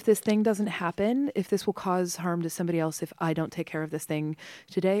 If this thing doesn't happen, if this will cause harm to somebody else, if I don't take care of this thing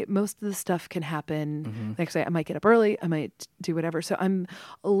today, most of the stuff can happen. Like I say, I might get up early, I might do whatever. So I'm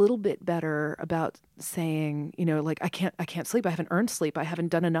a little bit better about saying, you know, like, I can't sleep. I haven't earned sleep. I haven't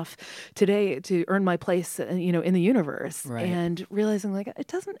done enough today to earn my place, you know, in the universe. Right. And realizing, like, it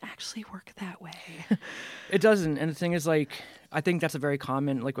doesn't actually work that way. It doesn't. And the thing is, like, I think that's a very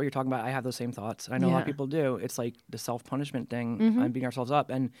common, like what you're talking about. I have those same thoughts. I know a lot of people do. It's like the self-punishment thing and beating ourselves up.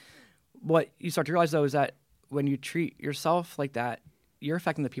 And what you start to realize, though, is that when you treat yourself like that, you're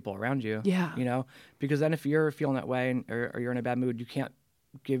affecting the people around you. Yeah. You know, because then if you're feeling that way or you're in a bad mood, you can't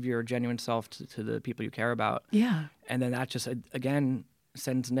give your genuine self to the people you care about. Yeah. And then that just, again,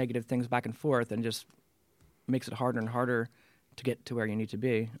 sends negative things back and forth and just makes it harder and harder to get to where you need to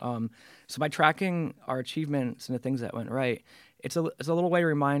be. So by tracking our achievements and the things that went right, it's a little way to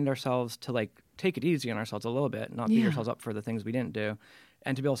remind ourselves to, like, take it easy on ourselves a little bit, not beat ourselves up for the things we didn't do.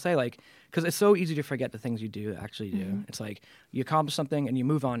 And to be able to say, like, because it's so easy to forget the things you do actually do. It's like you accomplish something and you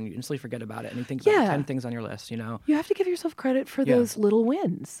move on, you instantly forget about it, and you think about 10 things on your list, you know? You have to give yourself credit for those little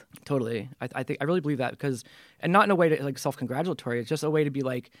wins. Totally. I really believe that, because, and not in a way to, like, self-congratulatory, it's just a way to be,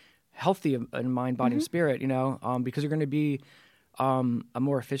 like, healthy in mind, body, and spirit, you know, because you're going to be a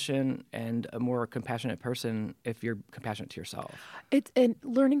more efficient and a more compassionate person if you're compassionate to yourself. And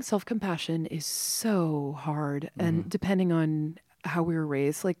learning self-compassion is so hard, and depending on how we were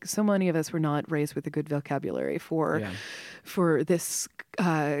raised, like, so many of us were not raised with a good vocabulary for this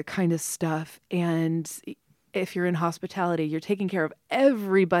kind of stuff. And if you're in hospitality, you're taking care of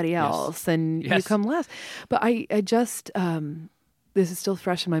everybody else, and you come last. But I just this is still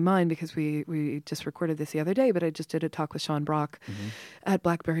fresh in my mind, because we just recorded this the other day, but I just did a talk with Sean Brock at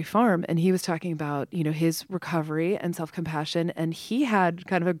Blackberry Farm, and he was talking about, you know, his recovery and self-compassion, and he had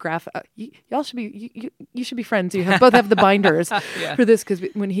kind of a graph. Y'all should be you should be friends. You both have the binders for this, because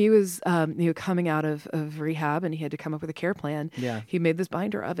when he was coming out of rehab and he had to come up with a care plan, he made this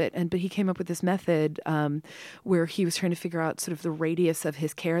binder of it, but he came up with this method where he was trying to figure out sort of the radius of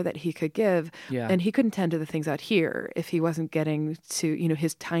his care that he could give, and he couldn't tend to the things out here if he wasn't getting to, you know,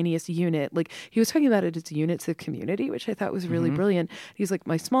 his tiniest unit. Like, he was talking about it as units of community, which I thought was really brilliant. He's like,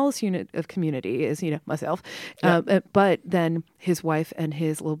 my smallest unit of community is, you know, myself, but then his wife and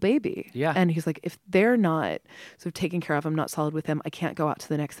his little baby. Yeah. And he's like, if they're not sort of taken care of, I'm not solid with them, I can't go out to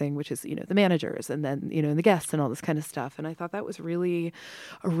the next thing, which is, you know, the managers, and then, you know, and the guests and all this kind of stuff. And I thought that was really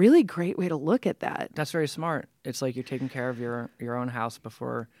a really great way to look at that. That's very smart. It's like you're taking care of your own house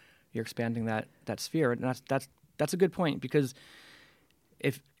before you're expanding that sphere. And that's a good point, because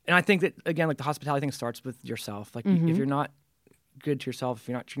and I think that, again, like, the hospitality thing starts with yourself. Like, if you're not good to yourself, if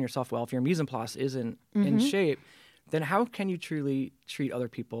you're not treating yourself well, if your mise en place isn't in shape, then how can you truly treat other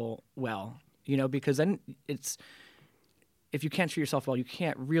people well? because then if you can't treat yourself well, you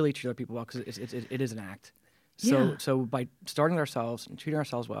can't really treat other people well because it is an act. So by starting with ourselves and treating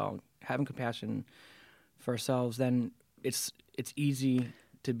ourselves well, having compassion for ourselves, then it's easy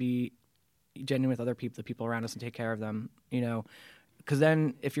to be genuine with other people, the people around us, and take care of them. Because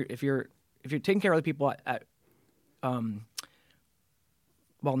then if you're taking care of other people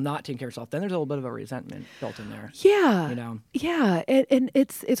while not taking care of yourself, then there's a little bit of a resentment built in there. Yeah. Yeah. And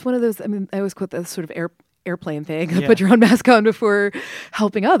it's one of those, I mean, I always quote the sort of airplane thing, Yeah. put your own mask on before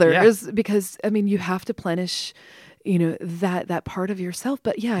helping others, because I mean, you have to plenish, that part of yourself.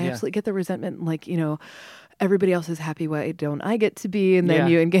 But I absolutely get the resentment, like, everybody else is happy. Why don't I get to be? And then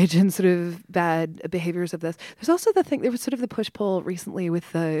you engage in sort of bad behaviors of this. There's also the thing, there was sort of the push-pull recently with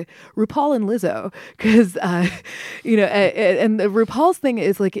RuPaul and Lizzo, because, and the RuPaul's thing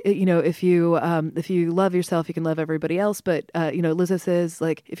is like, if you love yourself, you can love everybody else. But, Lizzo says,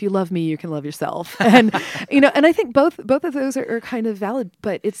 like, if you love me, you can love yourself. And, and I think both of those are kind of valid.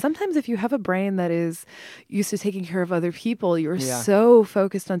 But it's sometimes if you have a brain that is used to taking care of other people, you're so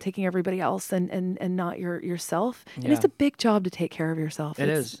focused on taking everybody else and not yourself. And it's a big job to take care of yourself. It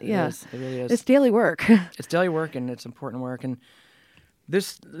is. It really is. It's daily work. It's daily work, and it's important work. And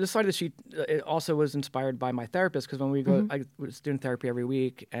this side of the sheet, it also was inspired by my therapist, because when we go, I was doing therapy every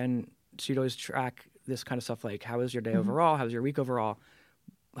week, and she'd always track this kind of stuff, like, how was your day overall? How was your week overall?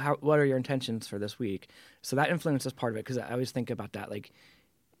 What are your intentions for this week? So that influences part of it, because I always think about that. Like,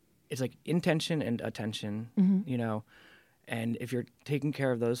 it's like intention and attention, and if you're taking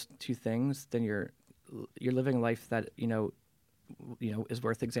care of those two things, then you're living a life that is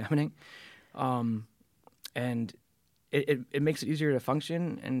worth examining, and it makes it easier to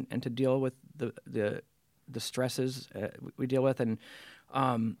function and to deal with the stresses we deal with, and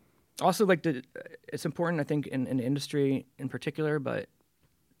also like it's important, I think, in the industry in particular, but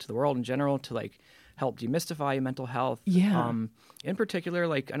to the world in general, to like help demystify mental health. In particular,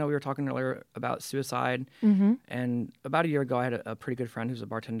 like I know we were talking earlier about suicide, and about a year ago I had a pretty good friend who's a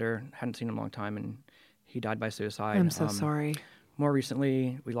bartender, hadn't seen him in a long time, and he died by suicide. I'm so sorry. More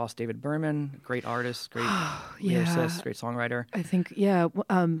recently, we lost David Berman, great artist, great lyricist, great songwriter. I think,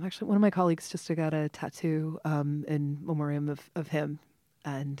 actually one of my colleagues just got a tattoo in memoriam of him.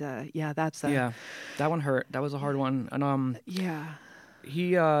 And that's that one hurt. That was a hard one. And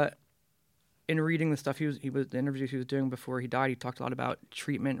he in reading the stuff the interviews he was doing before he died, he talked a lot about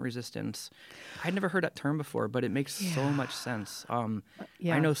treatment resistance. I'd never heard that term before, but it makes so much sense. I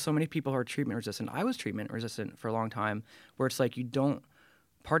know so many people who are treatment resistant. I was treatment resistant for a long time, where it's like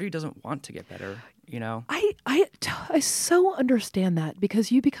part of you doesn't want to get better, I so understand that, because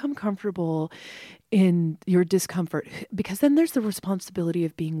you become comfortable in your discomfort, because then there's the responsibility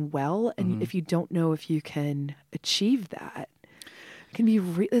of being well, and if you don't know if you can achieve that, it can be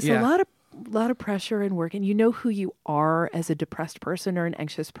there's a lot of pressure and work, and you know who you are as a depressed person or an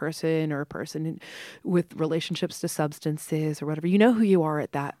anxious person or a person with relationships to substances or whatever. You know who you are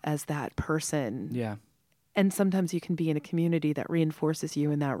as that person. Yeah. And sometimes you can be in a community that reinforces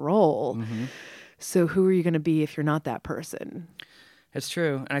you in that role. So who are you going to be if you're not that person? It's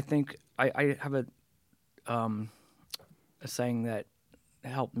true. And I think I have a saying that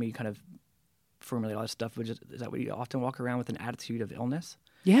helped me kind of formulate all this stuff, which is that we often walk around with an attitude of illness.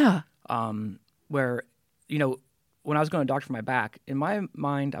 Yeah. Where, when I was going to the doctor for my back, in my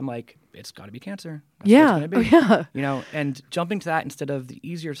mind, I'm like, it's got to be cancer. That's what it's gonna be. And jumping to that instead of the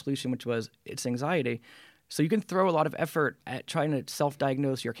easier solution, which was it's anxiety. So you can throw a lot of effort at trying to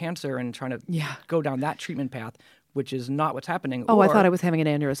self-diagnose your cancer and trying to go down that treatment path, which is not what's happening. I thought I was having an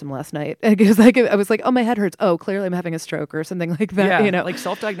aneurysm last night. Because I was like, oh, my head hurts. Oh, clearly I'm having a stroke or something like that. Like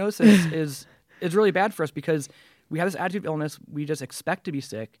self-diagnosis is really bad for us, because we have this attitude of illness. We just expect to be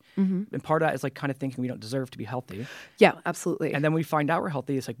sick. And part of that is like kind of thinking we don't deserve to be healthy. Yeah, absolutely. And then we find out we're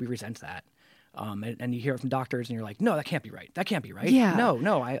healthy. It's like we resent that. And you hear it from doctors and you're like, no, that can't be right. That can't be right. Yeah.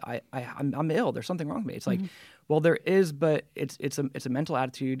 No, I'm ill. There's something wrong with me. It's like, well, there is, but it's a mental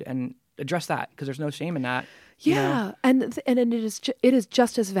attitude, and address that, because there's no shame in that. Yeah. And it is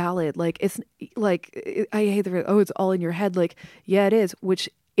just as valid. Like, it's like, I hate it's all in your head. Like, yeah, it is, which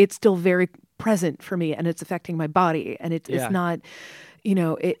it's still very present for me, and it's affecting my body, and it's not,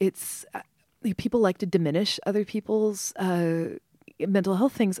 it's people like to diminish other people's mental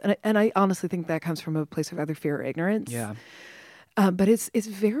health things, and I honestly think that comes from a place of either fear or ignorance. Yeah. But it's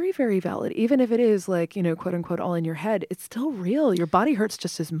very, very valid. Even if it is like, quote unquote, all in your head, it's still real. Your body hurts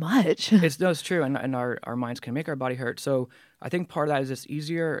just as much. It's true. And our minds can make our body hurt. So I think part of that is just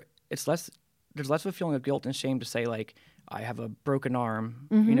easier. There's less of a feeling of guilt and shame to say, like, I have a broken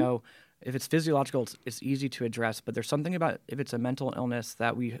arm. If it's physiological, it's easy to address. But there's something about if it's a mental illness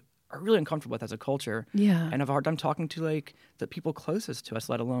that we are really uncomfortable with as a culture. Yeah. And have a hard time talking to like the people closest to us,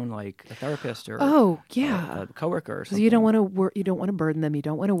 let alone like a therapist or a coworker or Because something. you don't want to you don't want to burden them, you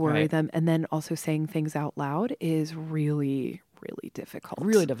don't want to worry Right. them, and then also saying things out loud is really, really difficult.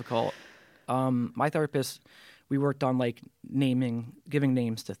 Really difficult. My therapist, we worked on like giving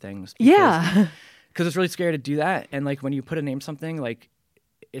names to things. Yeah. Because it's really scary to do that. And like when you put a name to something, like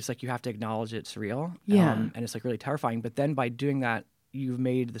it's like you have to acknowledge it's real. Yeah. And it's like really terrifying. But then by doing that, you've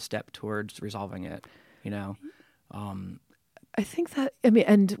made the step towards resolving it, you know? I think that, I mean,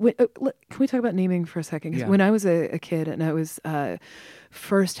 and can we talk about naming for a second? 'Cause Yeah. when I was a kid and I was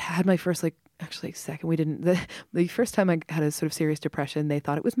had my first, like, actually second, we didn't, the first time I had a sort of serious depression, they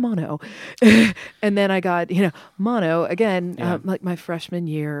thought it was mono. And then I got, mono again, Yeah. like my freshman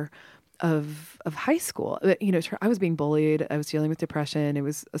year of high school. I was being bullied. I was dealing with depression. It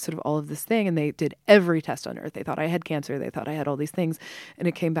was sort of all of this thing. And they did every test on earth. They thought I had cancer. They thought I had all these things. And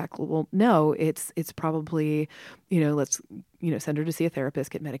it came back, well, no, it's probably, let's, send her to see a therapist,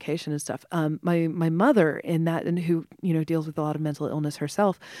 get medication and stuff. My mother in that, and who, deals with a lot of mental illness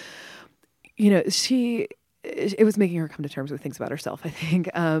herself, it was making her come to terms with things about herself, I think.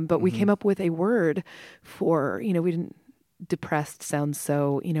 But we came up with a word for, we didn't, depressed sounds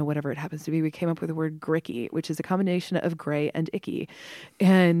so, whatever it happens to be. We came up with the word gricky, which is a combination of gray and icky.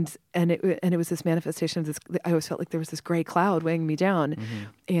 And it was this manifestation of this, I always felt like there was this gray cloud weighing me down.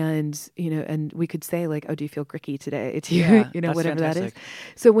 And, and we could say like, oh, do you feel gricky today? To you, Yeah, whatever that's that is. fantastic.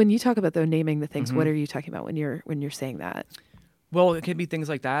 So when you talk about the naming the things, what are you talking about when you're saying that? Well, it can be things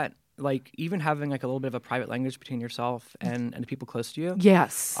like that. Like even having like a little bit of a private language between yourself and the people close to you.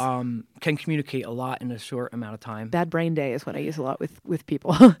 Yes. Can communicate a lot in a short amount of time. Bad brain day is what I use a lot with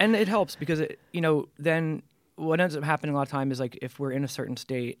people. And it helps because then what ends up happening a lot of time is like if we're in a certain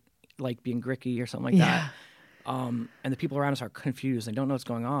state, like being gricky or something like that, and the people around us are confused and don't know what's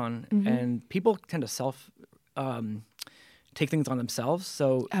going on, and people tend to take things on themselves.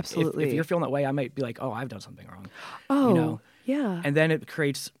 So Absolutely. if you're feeling that way, I might be like, oh, I've done something wrong. Oh, yeah. And then it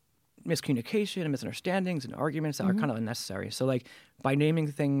creates miscommunication and misunderstandings and arguments that are kind of unnecessary. So like by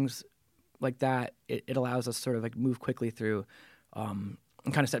naming things like that, it allows us sort of like move quickly through and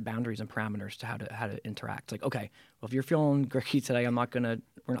kind of set boundaries and parameters to how to interact. Like, okay, well, if you're feeling gricky today, I'm not gonna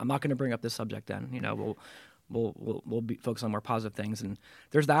bring up this subject. Then we'll be focused on more positive things. And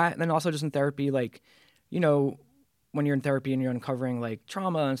there's that. And then also just in therapy, like when you're in therapy and you're uncovering like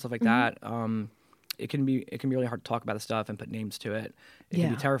trauma and stuff like that. It can be really hard to talk about the stuff and put names to it. It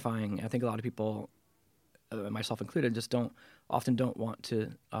can be terrifying. I think a lot of people, myself included, just don't want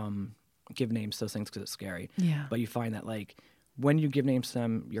to give names to those things because it's scary. Yeah. But you find that like when you give names to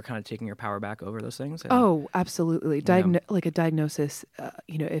them, you're kind of taking your power back over those things. And, Oh, absolutely. Like a diagnosis,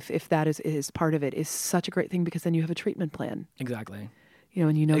 if that is part of it, is such a great thing because then you have a treatment plan. Exactly.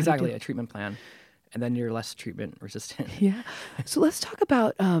 And Exactly, a treatment plan. And then you're less treatment resistant. Yeah. So let's talk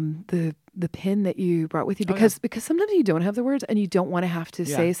about the pin that you brought with you because sometimes you don't have the words and you don't want to have to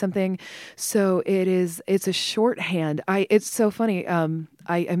say something. So it's a shorthand. It's so funny.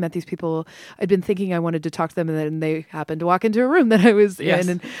 I met these people. I'd been thinking I wanted to talk to them, and then they happened to walk into a room that I was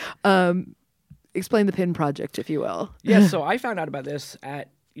in. And explain the pin project, if you will. Yeah. So I found out about this at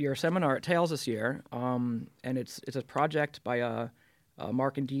your seminar at Tails this year, and it's a project by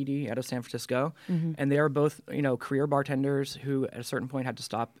Mark and Dee Dee out of San Francisco, and they are both career bartenders who at a certain point had to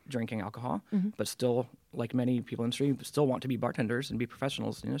stop drinking alcohol, but still, like many people in the industry, still want to be bartenders and be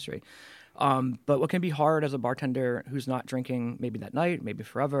professionals in the industry. But what can be hard as a bartender who's not drinking maybe that night, maybe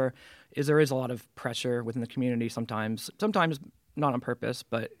forever, is there is a lot of pressure within the community sometimes not on purpose,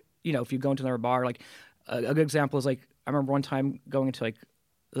 but if you go into another bar, like a good example is like I remember one time going into like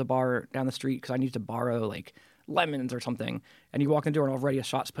the bar down the street because I needed to borrow like lemons or something, and you walk into it and already a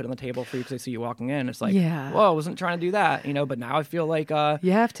shot's put on the table for you because they see you walking in. It's like, whoa, I wasn't trying to do that, but now I feel like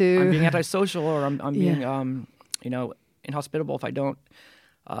you have to. I'm being antisocial or I'm being inhospitable if I don't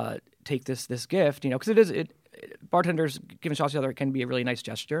take this gift, because bartenders giving shots to each other can be a really nice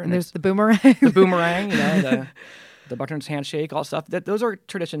gesture. And there's the boomerang. The boomerang, the bartender's handshake, all stuff. Those are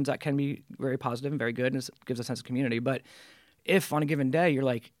traditions that can be very positive and very good, and it gives a sense of community. But if on a given day you're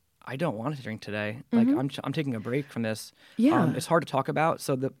like, I don't want to drink today. Like I'm taking a break from this. Yeah. It's hard to talk about.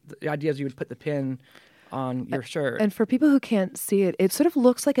 So the idea is you would put the pin on your shirt. And for people who can't see it, it sort of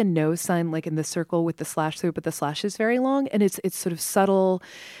looks like a no sign, like in the circle with the slash through, but the slash is very long and it's sort of subtle.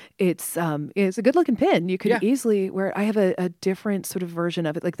 It's a good looking pin. You could easily wear. I have a different sort of version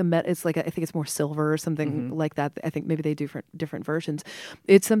of it. Like it's like I think it's more silver or something like that. I think maybe they do different versions.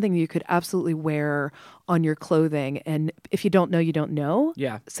 It's something you could absolutely wear on your clothing, and if you don't know, you don't know.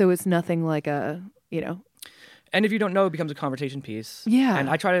 Yeah. So it's nothing like a. And if you don't know, it becomes a conversation piece. Yeah. And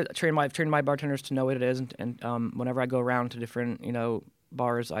I try to train my bartenders to know what it is, and whenever I go around to different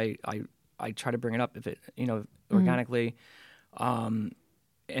bars, I try to bring it up if it organically,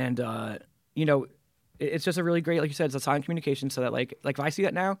 it's just a really great, like you said, it's a silent communication, so that like if I see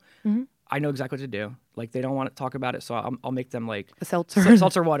that now, I know exactly what to do. Like they don't want to talk about it, so I'll make them like a seltzer,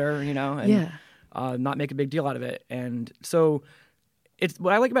 seltzer water, and not make a big deal out of it. And so it's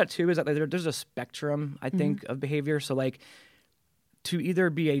what I like about it too is that there's a spectrum, I think, of behavior. So like to either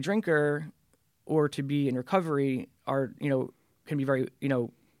be a drinker or to be in recovery are can be very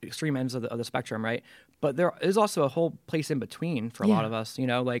extreme ends of the spectrum, right? But there is also a whole place in between for a lot of us,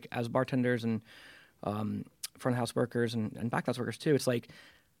 like as bartenders and front of house workers and back house workers too. It's like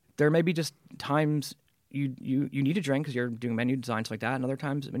there may be just times you need to drink because you're doing menu design, stuff like that, and other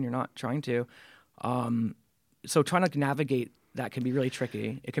times when you're not trying to. So trying to navigate that can be really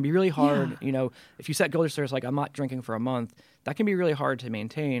tricky. It can be really hard, if you set goals like I'm not drinking for a month, that can be really hard to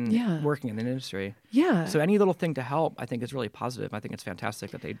maintain working in the industry. Yeah. So any little thing to help, I think, is really positive. I think it's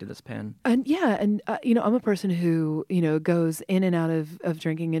fantastic that they did this pin. And I'm a person who, goes in and out of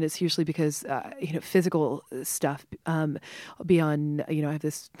drinking, and it's usually because, physical stuff, beyond, I have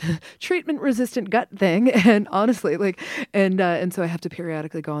this treatment-resistant gut thing, and honestly, and so I have to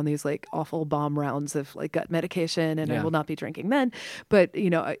periodically go on these, awful bomb rounds of, gut medication, and I will not be drinking then. But,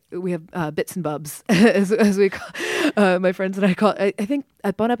 we have bits and bubs, as we call my friends and I call it. I think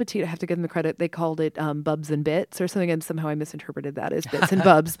at Bon Appetit, I have to give them the credit, they called it bubs and bits or something, and somehow I misinterpreted that as bits and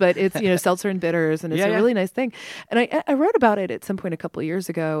bubs, but it's seltzer and bitters, and it's a really nice thing. And I wrote about it at some point a couple of years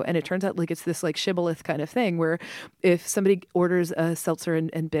ago, and it turns out it's this shibboleth kind of thing where if somebody orders a seltzer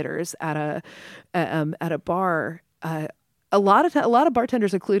and bitters at a bar, a lot of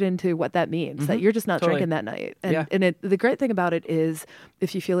bartenders are clued into what that means, that you're just not drinking that night. And the great thing about it is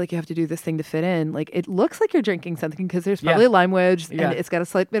if you feel like you have to do this thing to fit in, it looks like you're drinking something because there's probably a lime wedge and it's got a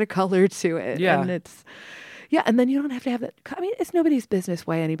slight bit of color to it. Yeah. And and then you don't have to have that. I mean, it's nobody's business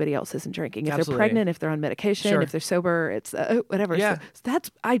why anybody else isn't drinking. If they're pregnant, if they're on medication, if they're sober, it's whatever. Yeah. So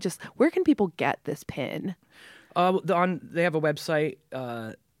where can people get this pin? They have a website,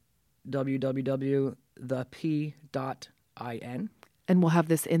 www.thep.in. And we'll have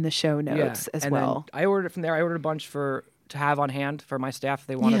this in the show notes as and well. I ordered it from there. I ordered a bunch to have on hand for my staff if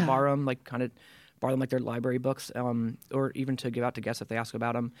they want to borrow them, borrow them like their library books, or even to give out to guests if they ask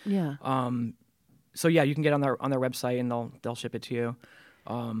about them. Yeah. So you can get on their website and they'll ship it to you.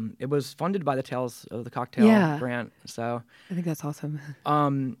 It was funded by the Tales of the Cocktail grant. So I think that's awesome.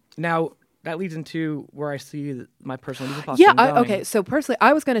 Now that leads into where I see my personal legal policy going. Okay. So personally,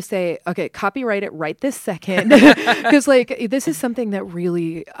 I was going to say, copyright it right this second, because this is something that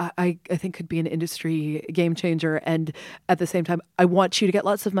really I think could be an industry game changer, and at the same time, I want you to get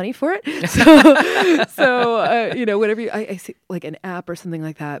lots of money for it. So whatever I see an app or something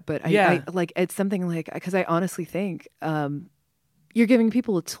like that, but I it's something because I honestly think. You're giving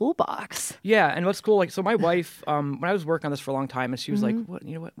people a toolbox. Yeah, and what's cool, so my wife, when I was working on this for a long time, and she was like,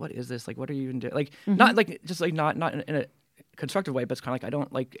 what is this? What are you even doing? Not not in a constructive way, but it's kind of I don't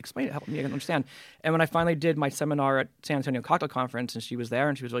explain it, help me understand. And when I finally did my seminar at San Antonio Cocktail Conference, and she was there,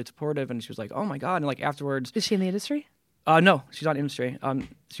 and she was really supportive, and she was like, oh my God, and afterwards. Is she in the industry? No, she's not in the industry.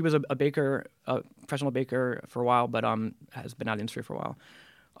 She was a baker, a professional baker for a while, but has been out of the industry for a while.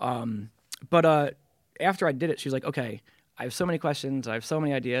 But after I did it, she was like, okay, I have so many questions, I have so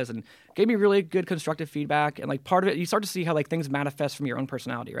many ideas, and gave me really good constructive feedback. And part of it, you start to see how things manifest from your own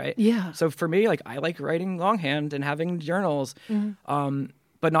personality, right? Yeah. So for me, I like writing longhand and having journals,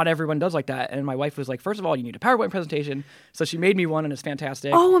 but not everyone does like that. And my wife was like, first of all, you need a PowerPoint presentation. So she made me one, and it's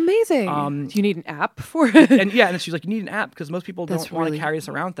fantastic. Oh, amazing! Do you need an app for it? And she's like, you need an app because most people don't want to carry this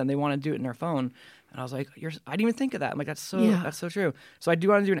around with them. They want to do it in their phone. And I was like, I didn't even think of that. I'm like, that's so true. So I do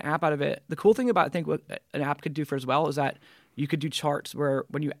want to do an app out of it. The cool thing about, I think, what an app could do for as well is that you could do charts where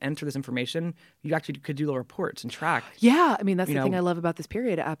when you enter this information, you actually could do the reports and track. Yeah. I mean, that's the thing I love about this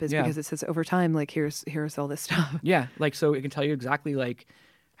Period app is because it says over time, here's all this stuff. Yeah. So it can tell you exactly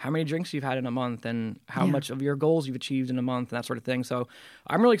how many drinks you've had in a month and how much of your goals you've achieved in a month and that sort of thing. So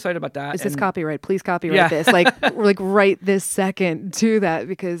I'm really excited about that. Is this copyright? Please copyright this. Right this second to that,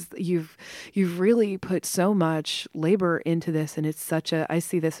 because you've really put so much labor into this, and it's I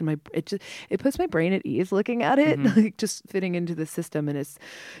see this in it puts my brain at ease looking at it, just fitting into the system. And is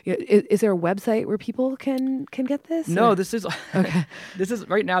there a website where people can get this? No, this is okay. This is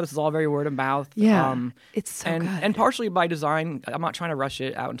right now. This is all very word of mouth. Yeah, it's so good. And partially by design. I'm not trying to rush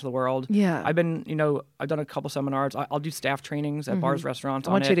it out into the world. Yeah. I've done a couple seminars. I'll do staff trainings at bars, restaurants.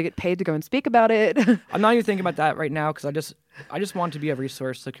 I want you to get paid to go and speak about it. I'm not even thinking about that right now because I just want to be a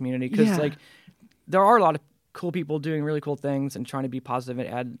resource to the community because there are a lot of cool people doing really cool things and trying to be positive and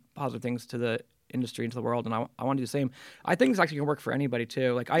add positive things to the industry and to the world. And I want to do the same. I think it's actually going to work for anybody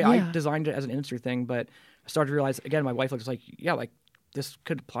too. Like I designed it as an industry thing, but I started to realize, again, my wife was like, yeah, like this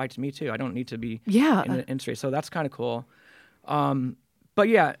could apply to me too. I don't need to be in the industry. So that's kind of cool. But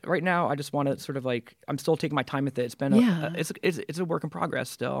yeah, right now I just want to sort of like, I'm still taking my time with it. It's been it's a work in progress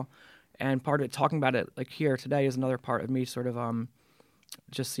still. And part of it, talking about it like here today, is another part of me sort of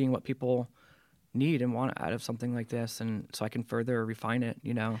just seeing what people need and want out of something like this, and so I can further refine it,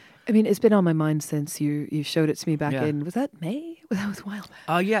 you know. I mean, it's been on my mind since you showed it to me back in, was that May? That was a while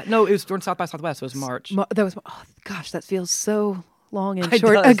back. Yeah, no, it was during South by Southwest, so it was March. Oh gosh, that feels so long and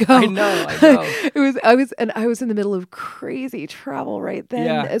short ago. I know. I was in the middle of crazy travel right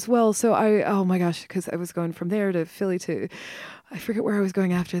then as well. So oh my gosh, because I was going from there to Philly to, I forget where I was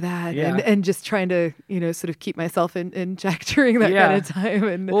going after that, and just trying to, sort of keep myself in check during that kind of time.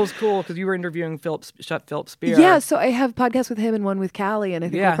 And well, it was cool because you were interviewing Chef Philip Spear. Yeah, so I have podcasts with him and one with Callie, and I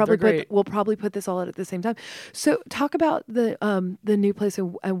think we'll probably put this all out at the same time. So talk about the new place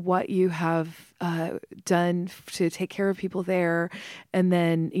and what you have done to take care of people there, and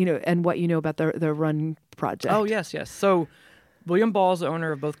then and what you know about the Run project. Oh yes. So William Ball is the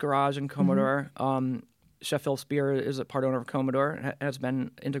owner of both Garage and Commodore. Chef Phil Spear is a part owner of Commodore, has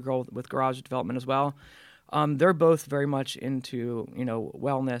been integral with Garage development as well. They're both very much into,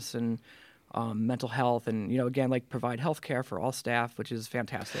 wellness and mental health, and again, like provide health care for all staff, which is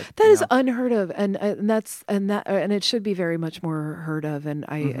fantastic. That is unheard of, and it should be very much more heard of. And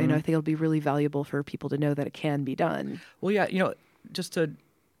I think it'll be really valuable for people to know that it can be done. Well, yeah, just to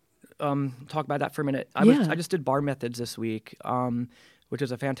talk about that for a minute, I just did Bar Methods this week. Which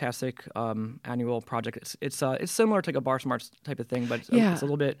is a fantastic annual project. It's similar to like a Bar Smarts type of thing, but it's a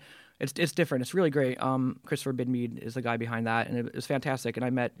little bit, it's different. It's really great. Christopher Bidmead is the guy behind that, and it was fantastic.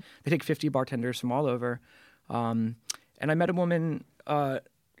 And they take 50 bartenders from all over, and I met a woman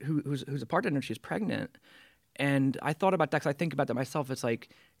who's a bartender. She's pregnant, and I thought about that because I think about that myself. It's like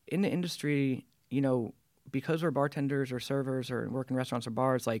in the industry, because we're bartenders or servers or work in restaurants or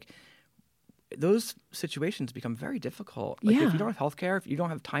bars, like, those situations become very difficult. Like if you don't have health care, if you don't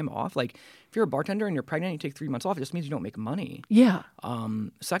have time off, like if you're a bartender and you're pregnant and you take 3 months off, it just means you don't make money. Yeah. So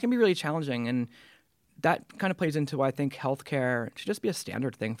that can be really challenging. And that kind of plays into why I think healthcare should just be a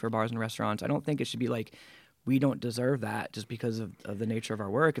standard thing for bars and restaurants. I don't think it should be like, we don't deserve that just because of the nature of our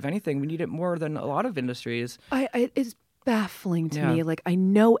work. If anything, we need it more than a lot of industries. It's baffling to me. Like, I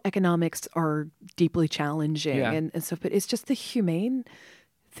know economics are deeply challenging and stuff, but it's just the humane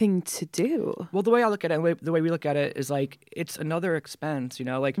thing to do. Well, the way I look at it, the way we look at it is like, it's another expense,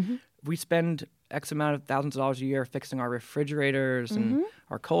 like we spend X amount of thousands of dollars a year fixing our refrigerators and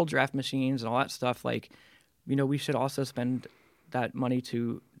our cold draft machines and all that stuff. Like, we should also spend that money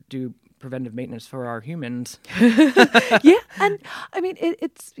to do preventive maintenance for our humans. Yeah. And I mean,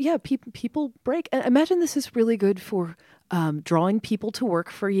 people break. And imagine this is really good for drawing people to work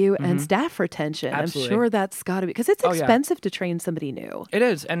for you and staff retention. Absolutely. I'm sure that's got to be, because it's expensive to train somebody new. It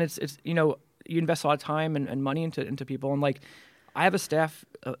is. And it's you invest a lot of time and money into people. And like, I have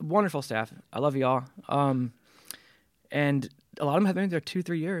a wonderful staff. I love y'all. And a lot of them have been there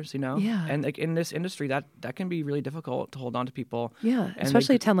 2-3 years, Yeah. And like in this industry, that can be really difficult to hold on to people. Yeah. And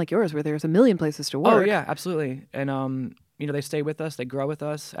especially a town like yours where there's a million places to work. Oh yeah, absolutely. And they stay with us, they grow with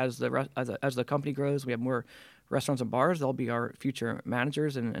us as the company grows. We have more restaurants and bars. They'll be our future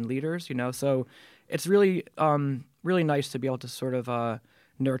managers and leaders, So it's really really nice to be able to sort of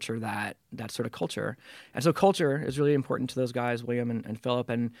nurture that sort of culture. And so culture is really important to those guys, William and Philip.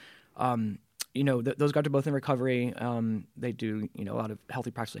 And those guys are both in recovery. They do a lot of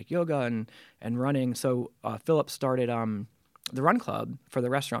healthy practices like yoga and running. So Philip started the Run Club for the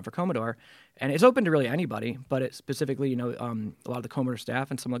restaurant for Commodore, and it's open to really anybody. But it's specifically, a lot of the Commodore staff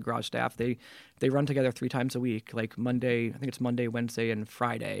and some of the Garage staff, they run together 3 times a week, like Monday. I think it's Monday, Wednesday, and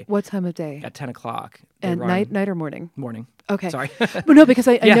Friday. What time of day? At 10 o'clock. And night or morning? Morning. Okay. Sorry. Well, no, because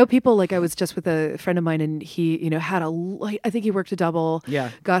I know people, like I was just with a friend of mine, and he, had I think he worked a double.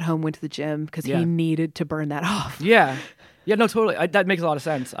 Yeah. Got home, went to the gym because he needed to burn that off. Yeah. Yeah. No, totally. That makes a lot of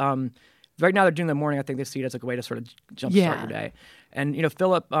sense. Right now they're doing the morning. I think they see it as like a way to sort of jumpstart your day. And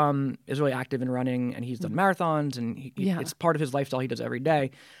Philip is really active in running, and he's done marathons, and it's part of his lifestyle. He does every day,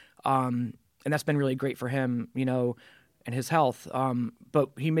 and that's been really great for him, and his health. But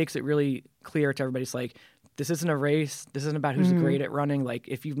he makes it really clear to everybody. It's like, this isn't a race. This isn't about who's great at running. Like,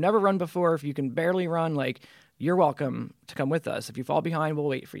 if you've never run before, if you can barely run, like, you're welcome to come with us. If you fall behind, we'll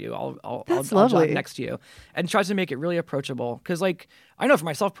wait for you. I'll jog next to you. And tries to make it really approachable. Because, like, I know for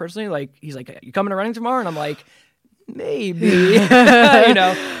myself personally, like, he's like, you coming to running tomorrow? And I'm like, maybe, you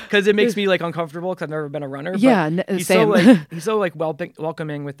know, because it makes me like uncomfortable because I've never been a runner. Yeah, but he's same. he's so like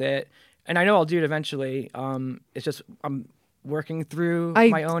welcoming with it, and I know I'll do it eventually. It's just I'm working through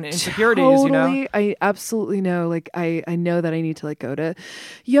my own insecurities, totally, I absolutely know. Like I know that I need to like go to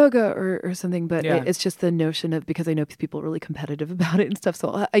yoga or something, but it's just the notion of, because I know people are really competitive about it and stuff.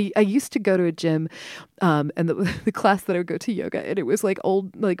 So I used to go to a gym, and the class that I would go to yoga, and it was like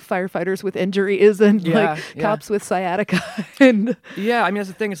old like firefighters with injuries and cops with sciatica. And I mean, that's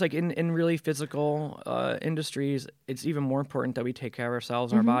the thing. It's like in really physical industries, it's even more important that we take care of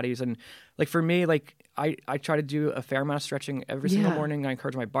ourselves and our bodies. And like for me, like I try to do a fair amount of stretching every single morning. I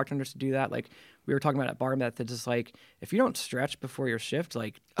encourage my bartenders to do that. Like we were talking about at Bar Method, it's like if you don't stretch before your shift,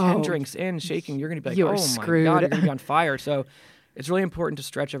 like 10 drinks in, shaking, you're going to be like, you're oh screwed. my God, you're going to be on fire. So it's really important to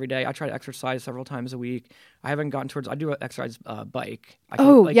stretch every day. I try to exercise several times a week. I haven't gotten towards, I do exercise bike.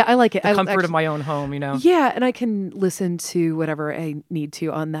 I like it. The comfort of my own home, you know? Yeah, and I can listen to whatever I need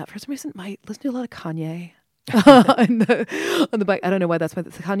to on that. For some reason, I listen to a lot of Kanye. on the bike. I don't know why that's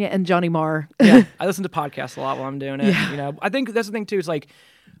Kanye and Johnny Marr. Yeah, I listen to podcasts a lot while I'm doing it. You know, I think that's the thing too. Is like,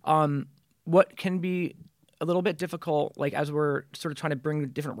 what can be a little bit difficult, like as we're sort of trying to bring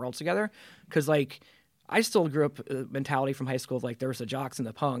different worlds together, because like I still grew up mentality from high school of like there was the jocks and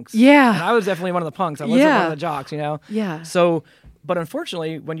the punks. Yeah, and I was definitely one of the punks. I wasn't one of the jocks, you know. Yeah. So. But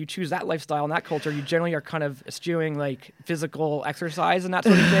unfortunately, when you choose that lifestyle and that culture, you generally are kind of eschewing like physical exercise and that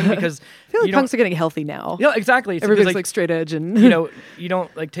sort of thing because I feel like punks are getting healthy now. Yeah, exactly. Everybody's like straight edge and you know, you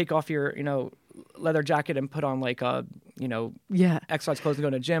don't like take off your leather jacket and put on like exercise clothes and go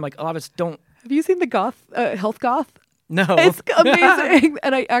to the gym. Like a lot of us don't. Have you seen the health goth? No. It's amazing.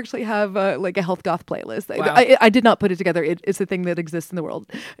 And I actually have like a health goth playlist. Wow. I did not put it together. It's a thing that exists in the world.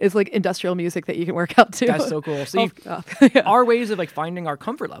 It's like industrial music that you can work out to. That's so cool. So our ways of like finding our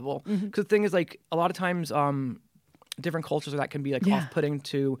comfort level. Because the thing is like a lot of times different cultures that can be like off-putting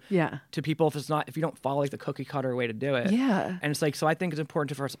to people if you don't follow like the cookie cutter way to do it. Yeah. And it's like, so I think it's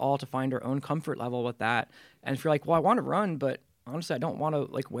important for us all to find our own comfort level with that. And if you're like, well, I want to run, but honestly, I don't want to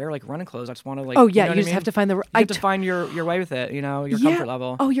like wear like running clothes. I just want to like. Oh yeah, you just have to find you have to find your way with it. You know, your comfort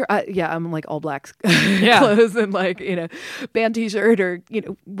level. Oh, I'm like all blacks clothes and like band T-shirt or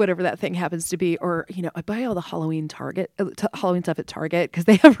whatever that thing happens to be, or I buy all the Halloween Halloween stuff at Target because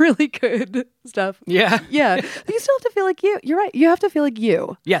they have really good stuff. Yeah, yeah. But you still have to feel like you. You're right. You have to feel like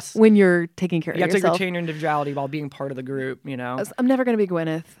you. Yes. When you're taking care of yourself. You have to retain your individuality while being part of the group. You know. I'm never gonna be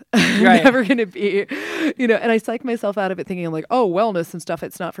Gwyneth. I'm never gonna be. And I psych myself out of it thinking I'm like, oh, wellness and stuff,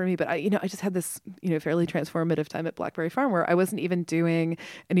 it's not for me. But I just had this, fairly transformative time at Blackberry Farm where I wasn't even doing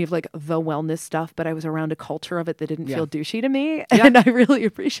any of like the wellness stuff, but I was around a culture of it that didn't feel douchey to me. And I really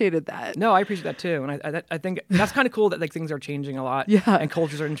appreciated that. No, I appreciate that too. And I think that's kind of cool that like things are changing a lot. Yeah. And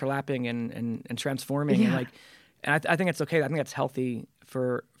cultures are interlapping and transforming. Yeah. And I think it's okay. I think that's healthy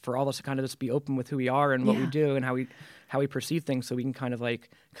for all of us to kind of just be open with who we are and what we do and how we perceive things, so we can kind of like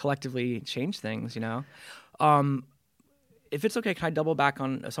collectively change things, If it's okay, can I double back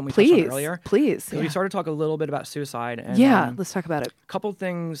on something we touched on earlier? Please. So we started to talk a little bit about suicide. And, let's talk about it. A couple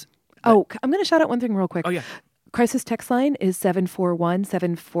things. I'm going to shout out one thing real quick. Oh, yeah. Crisis text line is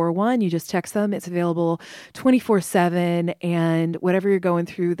 741-741. You just text them. It's available 24/7. And whatever you're going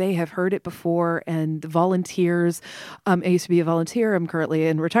through, they have heard it before. And the volunteers, I used to be a volunteer. I'm currently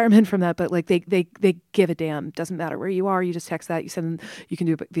in retirement from that. But like they give a damn. Doesn't matter where you are. You just text that. You can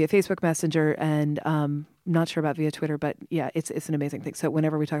do it via Facebook Messenger and not sure about via Twitter. But yeah, it's an amazing thing. So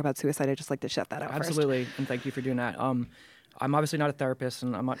whenever we talk about suicide, I just like to shout that out Absolutely. first. And thank you for doing that. I'm obviously not a therapist,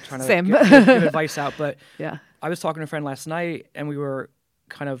 and I'm not trying to give advice out, but I was talking to a friend last night, and we were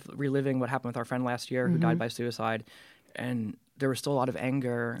kind of reliving what happened with our friend last year who died by suicide, and there was still a lot of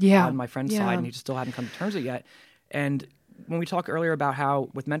anger on my friend's side, and he just still hadn't come to terms with it yet. And when we talked earlier about how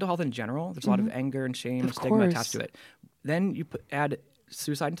with mental health in general, there's a lot of anger and shame and stigma attached to it. Then you add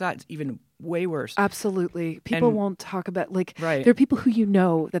suicide into that, it's even way worse. Absolutely. People won't talk about there are people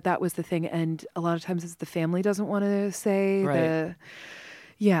who that was the thing, and a lot of times it's the family doesn't want to say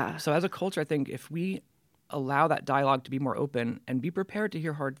So as a culture, I think if we allow that dialogue to be more open and be prepared to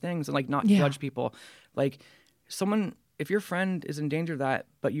hear hard things and like not judge people, like if your friend is in danger of that,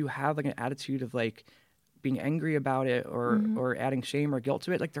 but you have like an attitude of like being angry about it or adding shame or guilt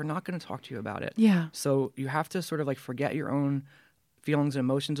to it, like they're not going to talk to you about it. Yeah. So you have to sort of like forget your own feelings and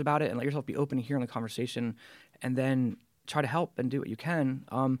emotions about it and let yourself be open to hearing the conversation, and then try to help and do what you can.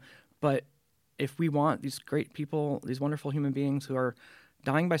 But if we want these great people, these wonderful human beings who are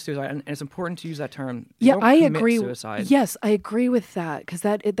dying by suicide, and it's important to use that term. I agree. Suicide. Yes, I agree with that, because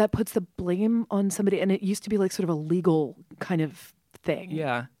that puts the blame on somebody, and it used to be like sort of a legal kind of thing.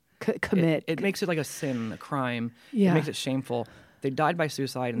 Yeah. commit. It makes it like a sin, a crime. Yeah. It makes it shameful. They died by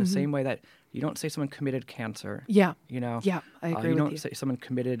suicide in the same way that you don't say someone committed cancer. Yeah. You know? Yeah, I agree you with don't you. say someone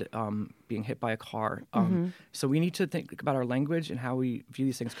committed being hit by a car. So we need to think about our language and how we view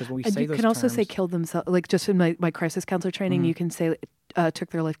these things, because when we And say you those can also terms, say killed themselves. Like just in my crisis counselor training, you can say took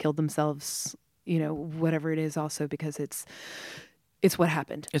their life, killed themselves, you know, whatever it is also, because it's what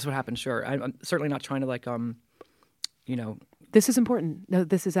happened. it's what happened, sure. I'm certainly not trying to like, you know, This is important. No,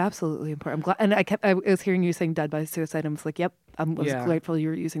 this is absolutely important. I'm glad. And I was hearing you saying died by suicide. I was like, yep, I was Yeah. grateful you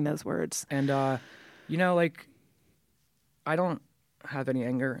were using those words. and, you know, like, I don't have any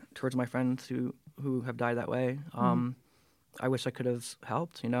anger towards my friends who have died that way. I wish I could have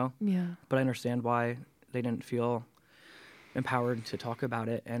helped, you know, Yeah. but I understand why they didn't feel empowered to talk about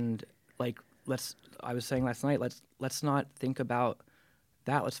it. And like, I was saying last night, let's not think about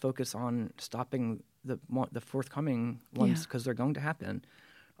that. Let's focus on stopping the forthcoming ones, Yeah. because they're going to happen.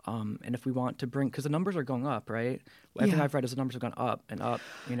 And if we want to because the numbers are going up, right? Everything Yeah. I've read is the numbers have gone up and up,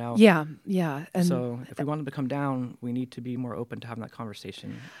 you know? Yeah. Yeah. And So if we want them to come down, we need to be more open to having that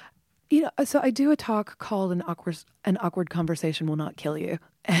conversation. you know, so I do a talk called an awkward conversation will not kill you.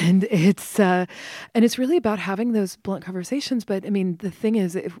 And it's really about having those blunt conversations. But I mean, the thing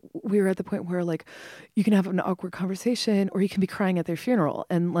is, if we're at the point where like you can have an awkward conversation or you can be crying at their funeral,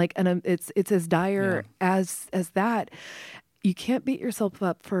 and like, and it's as dire as that. You can't beat yourself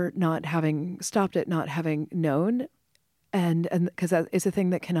up for not having stopped it, not having known. And because that is a thing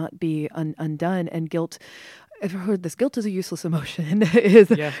that cannot be undone. And guilt, I've heard this, guilt is a useless emotion.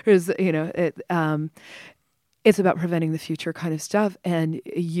 is you know, it's about preventing the future kind of stuff. And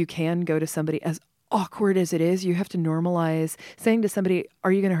you can go to somebody, as awkward as it is, you have to normalize saying to somebody,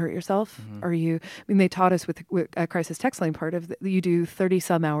 are you going to hurt yourself? Are you, I mean, they taught us with a crisis text line part of you do 30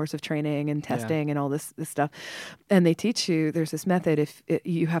 some hours of training and testing and all this stuff. And they teach you, there's this method,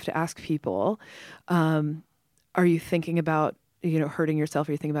 you have to ask people, are you thinking about, you know, hurting yourself?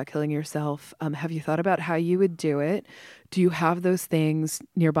 Are you thinking about killing yourself? Have you thought about how you would do it? Do you have those things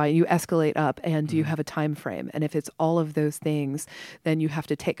nearby? You escalate up, and do you have a time frame? And if it's all of those things, then you have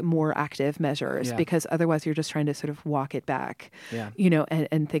to take more active measures, because otherwise you're just trying to sort of walk it back, you know,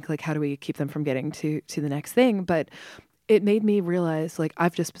 and think like, how do we keep them from getting to the next thing? But it made me realize, like,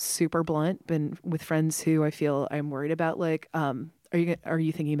 I've just super blunt been with friends who I feel I'm worried about, like, are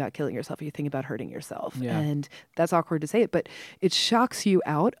you thinking about killing yourself? Are you thinking about hurting yourself? Yeah. And that's awkward to say it, but it shocks you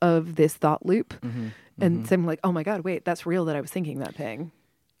out of this thought loop. And so I'm like, oh my God, wait, that's real that I was thinking that thing.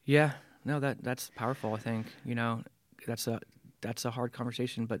 Yeah, no, that's powerful. I think, you know, that's a hard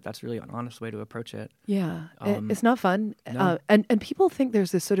conversation, but that's really an honest way to approach it. Yeah, it's not fun. No. And people think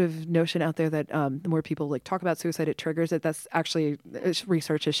there's this sort of notion out there that the more people like talk about suicide, it triggers it. That's actually,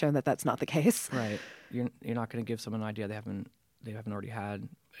 research has shown that that's not the case. Right. You're not going to give someone an idea they haven't already had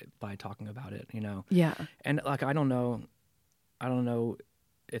by talking about it, you know? Yeah. And like, I don't know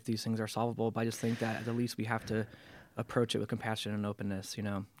if these things are solvable, but I just think that at the least we have to approach it with compassion and openness, you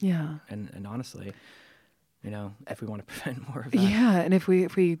know? Yeah. And honestly, you know, if we want to prevent more of that. Yeah. And if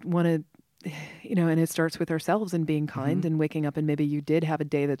we want to, you know, and it starts with ourselves and being kind and waking up, and maybe you did have a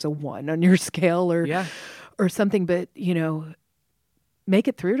day that's a 1 on your scale or something, but, you know, make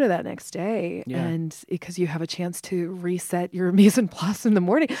it through to that next day. Yeah. And because you have a chance to reset your mise en place in the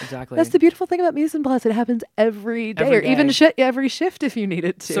morning. Exactly. That's the beautiful thing about mise en place. It happens every day, or even every shift if you need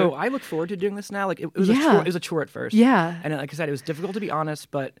it to. So I look forward to doing this now. Like it was a chore at first. Yeah. And like I said, it was difficult to be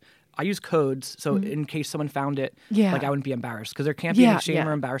honest, but I use codes. So in case someone found it, like I wouldn't be embarrassed, because there can't be any shame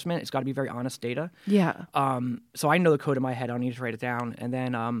or embarrassment. It's got to be very honest data. Yeah. So I know the code in my head. I don't need to write it down. And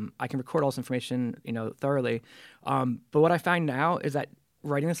then I can record all this information, you know, thoroughly. But what I find now is that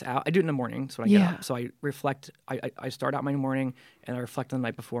writing this out, I do it in the morning, so when I get up. So I reflect, I start out my morning, and I reflect on the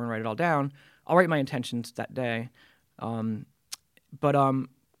night before and write it all down. I'll write my intentions that day. But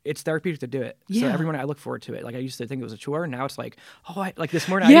it's therapeutic to do it. So every morning I look forward to it. Like I used to think it was a chore. Now it's like, like this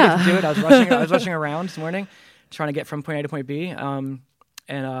morning I didn't get to do it. I was rushing around this morning trying to get from point A to point B. And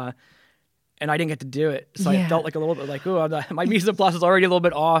I didn't get to do it. So I felt like a little bit like, my mise en place is already a little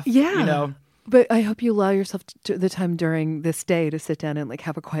bit off. Yeah. You know? But I hope you allow yourself the time during this day to sit down and like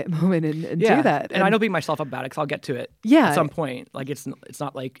have a quiet moment and do that. And I don't beat myself up about it, because I'll get to it at some point. Like it's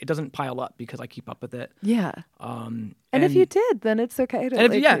not like it doesn't pile up because I keep up with it. Yeah. And if you did, then it's okay to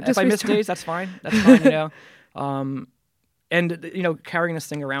if I miss days, that's fine. That's fine, you know. And carrying this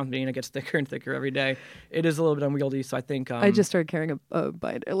thing around me, and it gets thicker and thicker every day. It is a little bit unwieldy. So I think I just started carrying a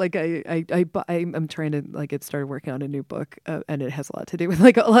binder. Like I'm trying to like get started working on a new book, and it has a lot to do with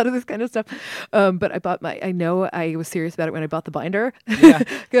like a lot of this kind of stuff. But I know I was serious about it when I bought the binder. Yeah.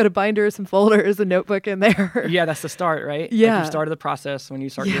 Got a binder, some folders, a notebook in there. Yeah, that's the start, right? Yeah. Like you started the process when you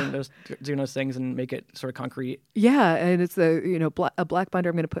start doing those things and make it sort of concrete. Yeah, and it's a black binder.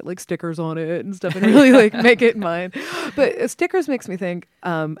 I'm going to put like stickers on it and stuff, and really like make it mine. But stickers makes me think.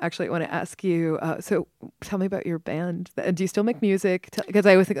 Actually, I want to ask you. So, tell me about your band. Do you still make music? Because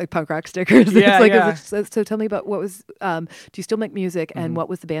I always think like punk rock stickers. Yeah, So, tell me about what was. Do you still make music, and what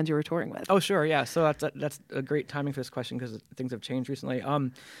was the band you were touring with? Oh, sure, yeah. So that's a great timing for this question because things have changed recently.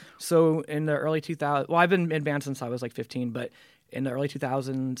 So in the early 2000s, well, I've been in band since I was like 15, but in the early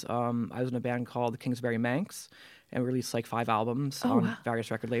 2000s, I was in a band called the Kingsbury Manx. And we released like 5 albums on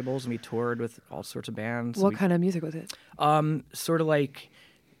various record labels, and we toured with all sorts of bands. What kind of music was it? Sort of like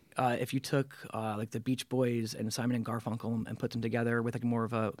if you took like the Beach Boys and Simon and Garfunkel and put them together with like more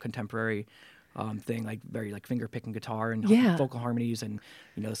of a contemporary thing, like very like finger picking guitar and vocal harmonies and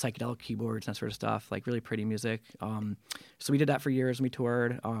psychedelic keyboards and that sort of stuff, like really pretty music. So we did that for years, and we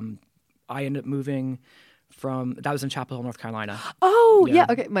toured. I ended up moving that was in Chapel Hill, North Carolina. Oh, yeah.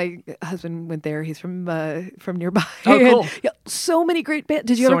 Okay. My husband went there. He's from nearby. Oh, cool. And, so many great bands.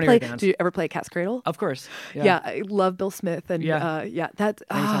 Did you ever play Cat's Cradle? Of course. Yeah. I love Bill Smith. And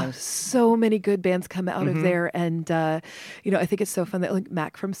so many good bands come out of there. And, I think it's so fun that like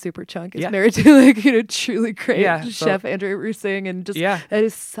Mac from Superchunk is married to like, truly great chef Andrea Rusing. And just, that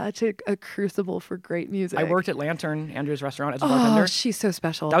is such a crucible for great music. I worked at Lantern, Andrea's restaurant, as a bartender. Oh, she's so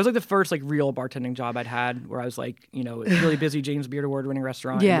special. That was like the first like real bartending job I'd had, where I was like, really busy James Beard Award winning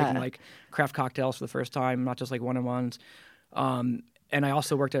restaurant, and making like craft cocktails for the first time, not just like one-on-ones. And I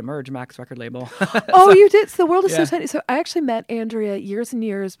also worked at Merge, Mac's record label. Oh, you did? So the world is so tiny. So I actually met Andrea years and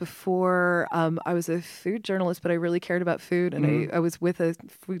years before I was a food journalist, but I really cared about food. And I was with a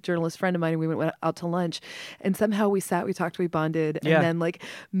food journalist friend of mine, and we went out to lunch. And somehow we talked, we bonded, and then like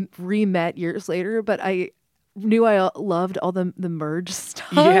re-met years later. But I knew I loved all the Merge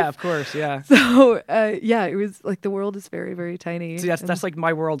stuff. Yeah, of course, yeah. So, it was like the world is very, very tiny. So that's like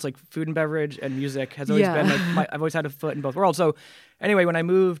my world's like food and beverage and music has always been like I've always had a foot in both worlds. So anyway, when I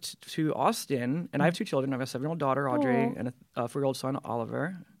moved to Austin, and I have 2 children. I have a 7-year-old daughter, Audrey, and a 4-year-old son,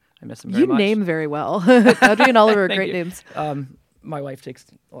 Oliver. I miss him very much. You name very well. Audrey and Oliver are great names. My wife takes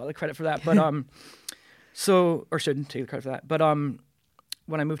a lot of credit for that, but or shouldn't take the credit for that. But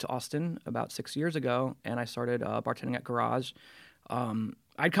when I moved to Austin about 6 years ago, and I started bartending at Garage,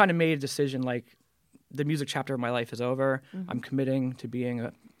 I'd kind of made a decision like the music chapter of my life is over. I'm committing to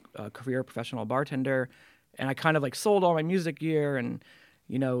being a career professional bartender, and I kind of like sold all my music gear, and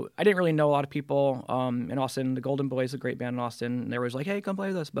I didn't really know a lot of people in Austin. The Golden Boys, a great band in Austin, and they were always like, "Hey, come play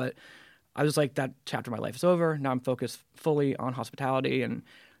with us," but I was like, that chapter of my life is over. Now I'm focused fully on hospitality and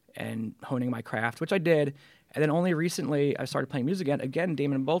honing my craft, which I did. And then only recently I started playing music again.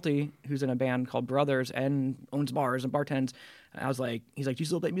 Damon Bolte, who's in a band called Brothers and owns bars and bartends. And I was like, he's like, "Do you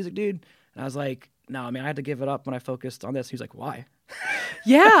still play music, dude?" And I was like, "No, man, I had to give it up when I focused on this." He's like, "Why?"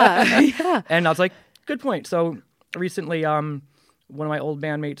 Yeah. And I was like, good point. So recently, one of my old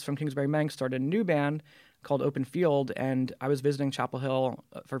bandmates from Kingsbury Manx started a new band called Open Field. And I was visiting Chapel Hill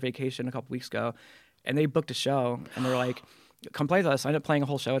for vacation a couple weeks ago. And they booked a show. And they were like, "Come play with us." I ended up playing a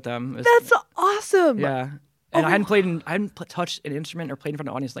whole show with them. That's awesome. Yeah. And I hadn't touched an instrument or played in front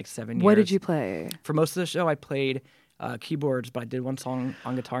of an audience in like 7 years. What did you play? For most of the show, I played keyboards, but I did one song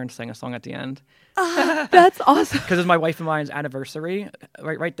on guitar and sang a song at the end. That's awesome. Because it was my wife and mine's anniversary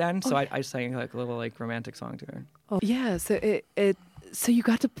right then, so I sang like a little like romantic song to her. Oh, yeah. So so you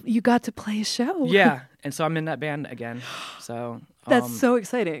got to play a show. Yeah, and so I'm in that band again. So that's so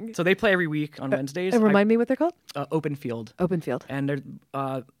exciting. So they play every week on Wednesdays. And remind me what they're called? Open Field. Open Field. And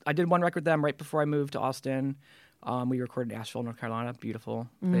I did one record with them right before I moved to Austin. We recorded in Asheville, North Carolina, beautiful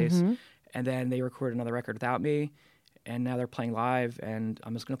place. And then they recorded another record without me. And now they're playing live, and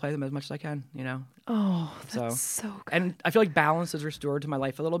I'm just going to play them as much as I can, Oh, that's so good. And I feel like balance is restored to my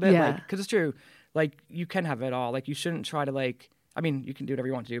life a little bit. Yeah. Because it's true. Like, you can have it all. Like, you shouldn't try to, like... I mean, you can do whatever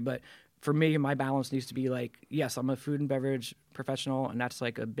you want to do, but for me, my balance needs to be like, yes, I'm a food and beverage professional, and that's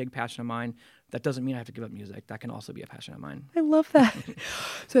like a big passion of mine. That doesn't mean I have to give up music. That can also be a passion of mine. I love that.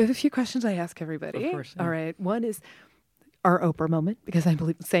 So I have a few questions I ask everybody. Of course. Yeah. All right. One is our Oprah moment, because I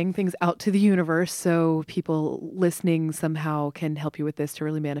believe saying things out to the universe so people listening somehow can help you with this to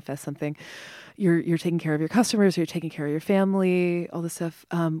really manifest something. You're taking care of your customers, you're taking care of your family, all this stuff.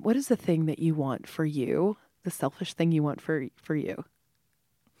 What is the thing that you want for you? The selfish thing you want for you?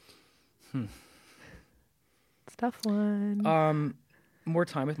 It's tough one. More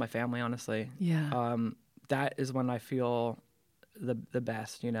time with my family, honestly. Yeah. That is when I feel the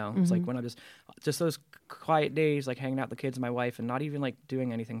best, you know. It's like when I'm just those quiet days, like hanging out with the kids and my wife, and not even like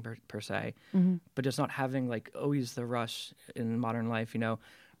doing anything per se, but just not having like always the rush in modern life, you know.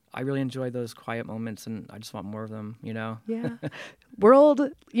 I really enjoy those quiet moments, and I just want more of them, you know. Yeah. World,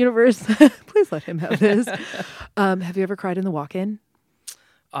 universe, please let him have this. Have you ever cried in the walk-in?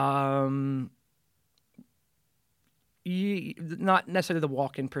 Not necessarily the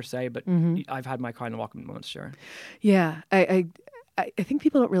walk-in per se, but I've had my cry in the walk-in moments, sure. Yeah. I think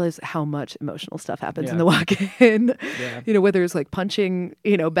people don't realize how much emotional stuff happens in the walk-in. Yeah. You know, whether it's like punching,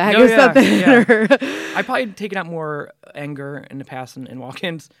 bag of something. Or I've probably taken out more anger in the past in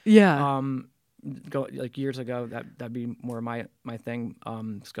walk-ins. Yeah. Go like years ago, that'd be more my thing.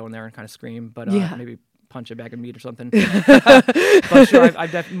 Just go in there and kind of scream, but maybe punch a bag of meat or something. But sure,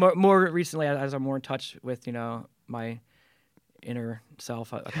 I've more recently, as I'm more in touch with my inner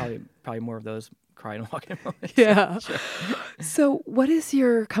self, I probably more of those cry and walk in moments. Yeah. Sure. So, what is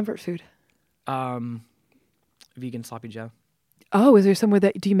your comfort food? Vegan sloppy joe. Oh, is there somewhere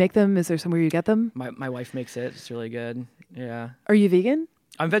do you make them? Is there somewhere you get them? My wife makes it. It's really good. Yeah. Are you vegan?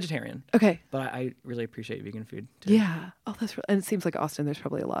 I'm vegetarian. Okay. But I really appreciate vegan food too. Yeah. Oh, and it seems like Austin, there's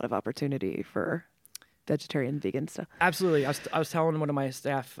probably a lot of opportunity for vegetarian, vegan stuff. Absolutely. I was telling one of my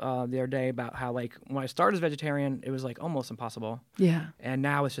staff the other day about how like when I started as vegetarian, it was like almost impossible. Yeah. And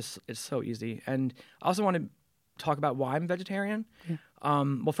now it's so easy. And I also want to talk about why I'm vegetarian. Yeah.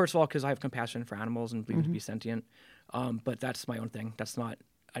 Well, first of all, because I have compassion for animals and believe them to be sentient. But that's my own thing.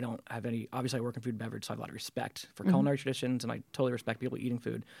 I don't have any, obviously I work in food and beverage, so I have a lot of respect for culinary traditions, and I totally respect people eating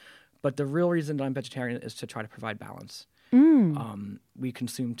food. But the real reason that I'm vegetarian is to try to provide balance. We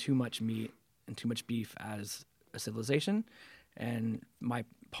consume too much meat and too much beef as a civilization, and my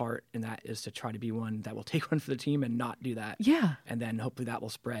part in that is to try to be one that will take one for the team and not do that. Yeah. And then hopefully that will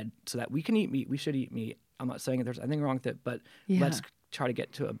spread so that we can eat meat. We should eat meat. I'm not saying that there's anything wrong with it, but let's try to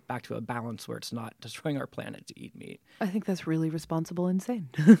get back to a balance where it's not destroying our planet to eat meat. I think that's really responsible and sane.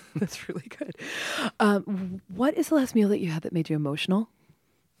 That's really good. What is the last meal that you had that made you emotional?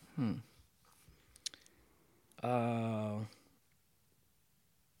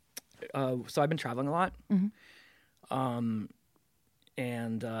 So I've been traveling a lot.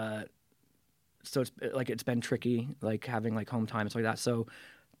 And so it's been tricky, like having like home time and stuff like that. So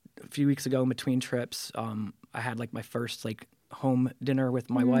a few weeks ago in between trips, I had like my first like home dinner with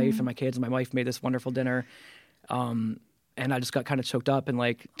my wife and my kids, and my wife made this wonderful dinner. And I just got kind of choked up and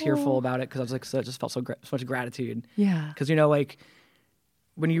like tearful about it, because I was like, I just felt so much gratitude. Yeah. Because like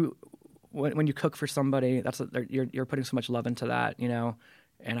when you cook for somebody, you're putting so much love into that,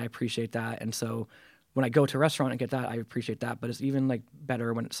 and I appreciate that. And so when I go to a restaurant and get that, I appreciate that. But it's even like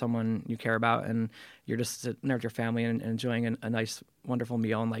better when it's someone you care about and you're just sitting there with your family and enjoying a nice, wonderful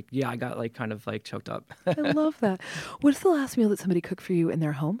meal. And like, I got like kind of like choked up. I love that. What's the last meal that somebody cooked for you in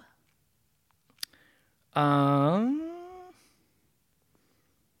their home?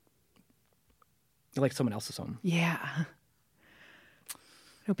 Like someone else's home. Yeah.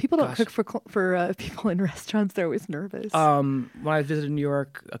 No, people don't cook for people in restaurants. They're always nervous. When I visited New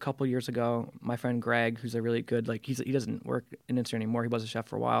York a couple years ago, my friend Greg, who's a really good, like he doesn't work in industry anymore. He was a chef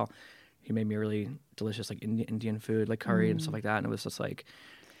for a while. He made me a really delicious like Indian food, like curry and stuff like that. And it was just like,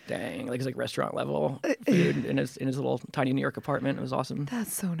 dang, like it's like restaurant level food in his little tiny New York apartment. It was awesome.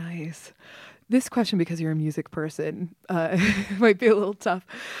 That's so nice. This question, because you're a music person, might be a little tough.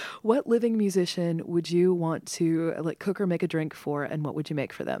 What living musician would you want to like cook or make a drink for, and what would you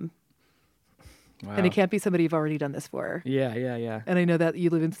make for them? Wow. And it can't be somebody you've already done this for. Yeah. And I know that you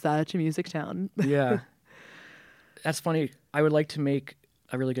live in such a music town. Yeah. That's funny. I would like to make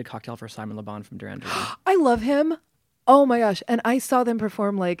a really good cocktail for Simon Le Bon from Duran Duran. I love him. Oh my gosh. And I saw them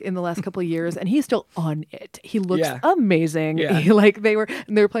perform like in the last couple of years, and he's still on it. He looks amazing. Yeah. They were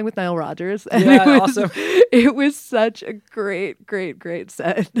playing with Nile Rodgers. And awesome. It was such a great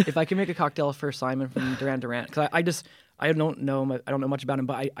set. If I can make a cocktail for Simon from Duran Duran, because I don't know much about him,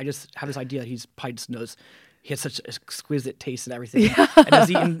 but I just have this idea that he's probably just knows. He has such exquisite taste and everything, and has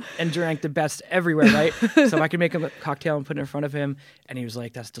eaten and drank the best everywhere, right? So if I could make him a cocktail and put it in front of him, and he was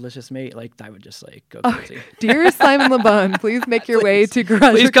like, "That's delicious, mate," like I would just like go crazy. Dear Simon Le Bon, please make your way to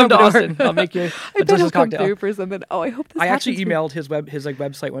Garage. Please come to Austin. I'll make you a delicious cocktail. Come through for something. Oh, I hope this. I actually emailed his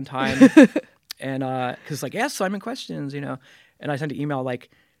website one time, and because like ask Simon questions, and I sent an email like,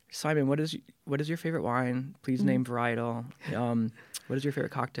 Simon, what is your favorite wine? Please name varietal. What is your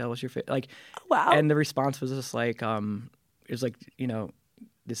favorite cocktail? What's your favorite? Like, wow. And the response was just like, it was like,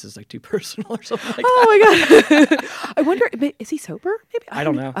 the this is like too personal or something like that. Oh my God. I wonder, is he sober? Maybe. I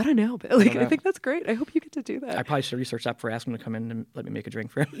don't know. I don't know. But like, I think that's great. I hope you get to do that. I probably should research that before I ask him to come in and let me make a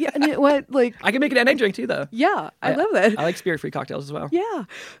drink for him. Yeah. And what, like, I can make an NA drink too, though. yeah, I love that. I like spirit-free cocktails as well. Yeah.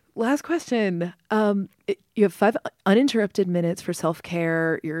 Last question. You have 5 uninterrupted minutes for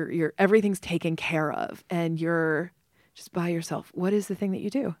self-care. You're everything's taken care of, and you're just by yourself. What is the thing that you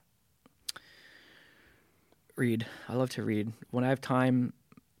do? Read. I love to read. When I have time,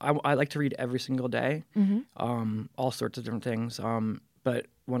 I like to read every single day, all sorts of different things. But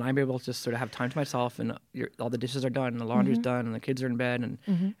when I'm able to just sort of have time to myself and all the dishes are done, and the laundry's done, and the kids are in bed,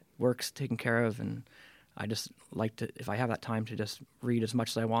 and work's taken care of, and I just like to, if I have that time to just read as much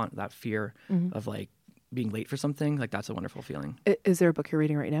as I want, that fear of like being late for something, like that's a wonderful feeling. Is there a book you're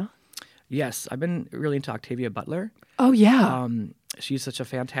reading right now? Yes, I've been really into Octavia Butler. Oh, yeah. She's such a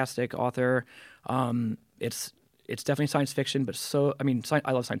fantastic author. It's definitely science fiction, but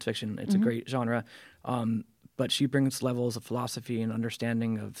I love science fiction. It's a great genre. But she brings levels of philosophy and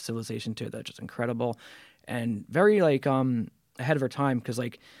understanding of civilization to it that's just incredible, and very like ahead of her time, because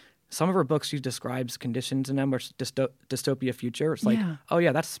like some of her books, she describes conditions in them, or dystopia future. It's like, oh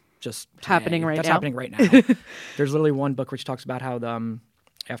yeah, that's just happening right now. That's happening right now. There's literally one book where she talks about how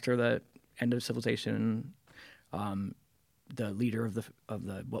after the end of civilization, the leader of the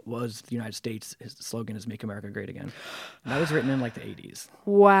what was the United States, his slogan is "Make America Great Again." And that was written in like the 80s.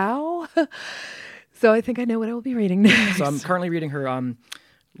 Wow. So I think I know what I will be reading next. So I'm currently reading her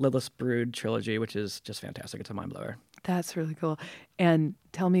Lilith's Brood trilogy, which is just fantastic. It's a mind blower. That's really cool. And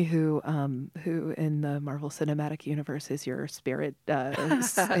tell me who in the Marvel Cinematic Universe is your spirit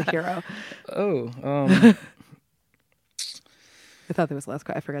hero? Oh, I thought that was the last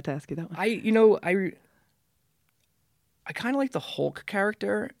question. I forgot to ask you that one. I kind of like the Hulk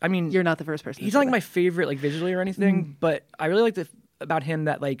character. I mean, you're not the first person. He's not like my favorite, like visually or anything, but I really like about him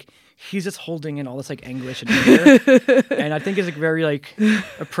that like he's just holding in all this like anguish and anger, and I think is like very like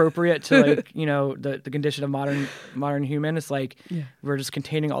appropriate to like the condition of modern human. It's like we're just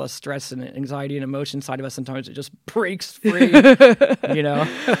containing all the stress and anxiety and emotion inside of us. Sometimes it just breaks free,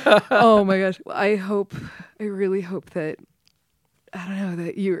 Oh my gosh! I really hope that. I don't know,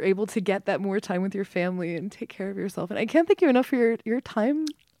 that you're able to get that more time with your family and take care of yourself. And I can't thank you enough for your time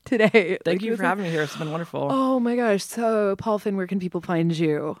today. Thank you for having me here. It's been wonderful. Oh my gosh. So Paul Finn, where can people find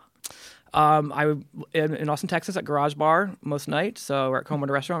you? I'm in Austin, Texas at Garage Bar most nights. So we're at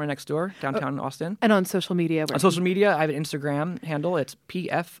Commodore Restaurant right next door, downtown Austin. And on social media? On social media, I have an Instagram handle. It's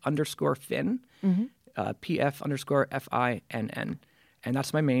PF_Finn, PF_FINN. And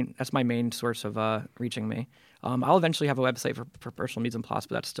that's my main source of reaching me. I'll eventually have a website for Personal Needs and Plus,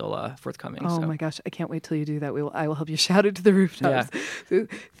 but that's still forthcoming. Oh my gosh, I can't wait till you do that. I will help you shout it to the rooftops. Yeah. So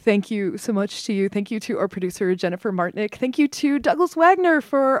thank you so much to you. Thank you to our producer, Jennifer Martnick. Thank you to Douglas Wagner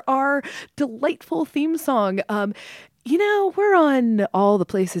for our delightful theme song. We're on all the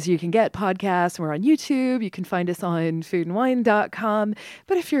places you can get podcasts. We're on YouTube. You can find us on foodandwine.com.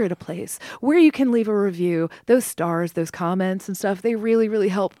 But if you're at a place where you can leave a review, those stars, those comments and stuff, they really, really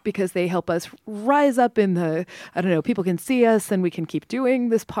help, because they help us rise up in people can see us and we can keep doing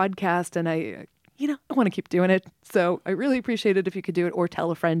this podcast. And I want to keep doing it. So I really appreciate it if you could do it, or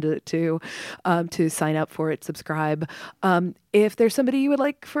tell a friend to sign up for it, subscribe. If there's somebody you would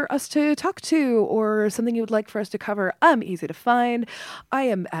like for us to talk to, or something you would like for us to cover, I'm easy to find. I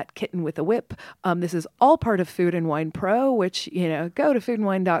am at Kitten with a Whip. This is all part of Food and Wine Pro, which, go to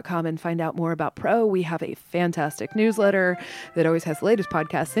foodandwine.com and find out more about Pro. We have a fantastic newsletter that always has the latest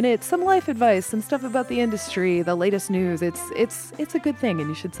podcasts in it, some life advice, some stuff about the industry, the latest news. It's a good thing, and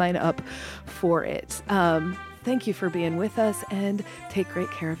you should sign up for it. Thank you for being with us, and take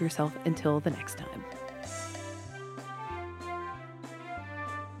great care of yourself until the next time.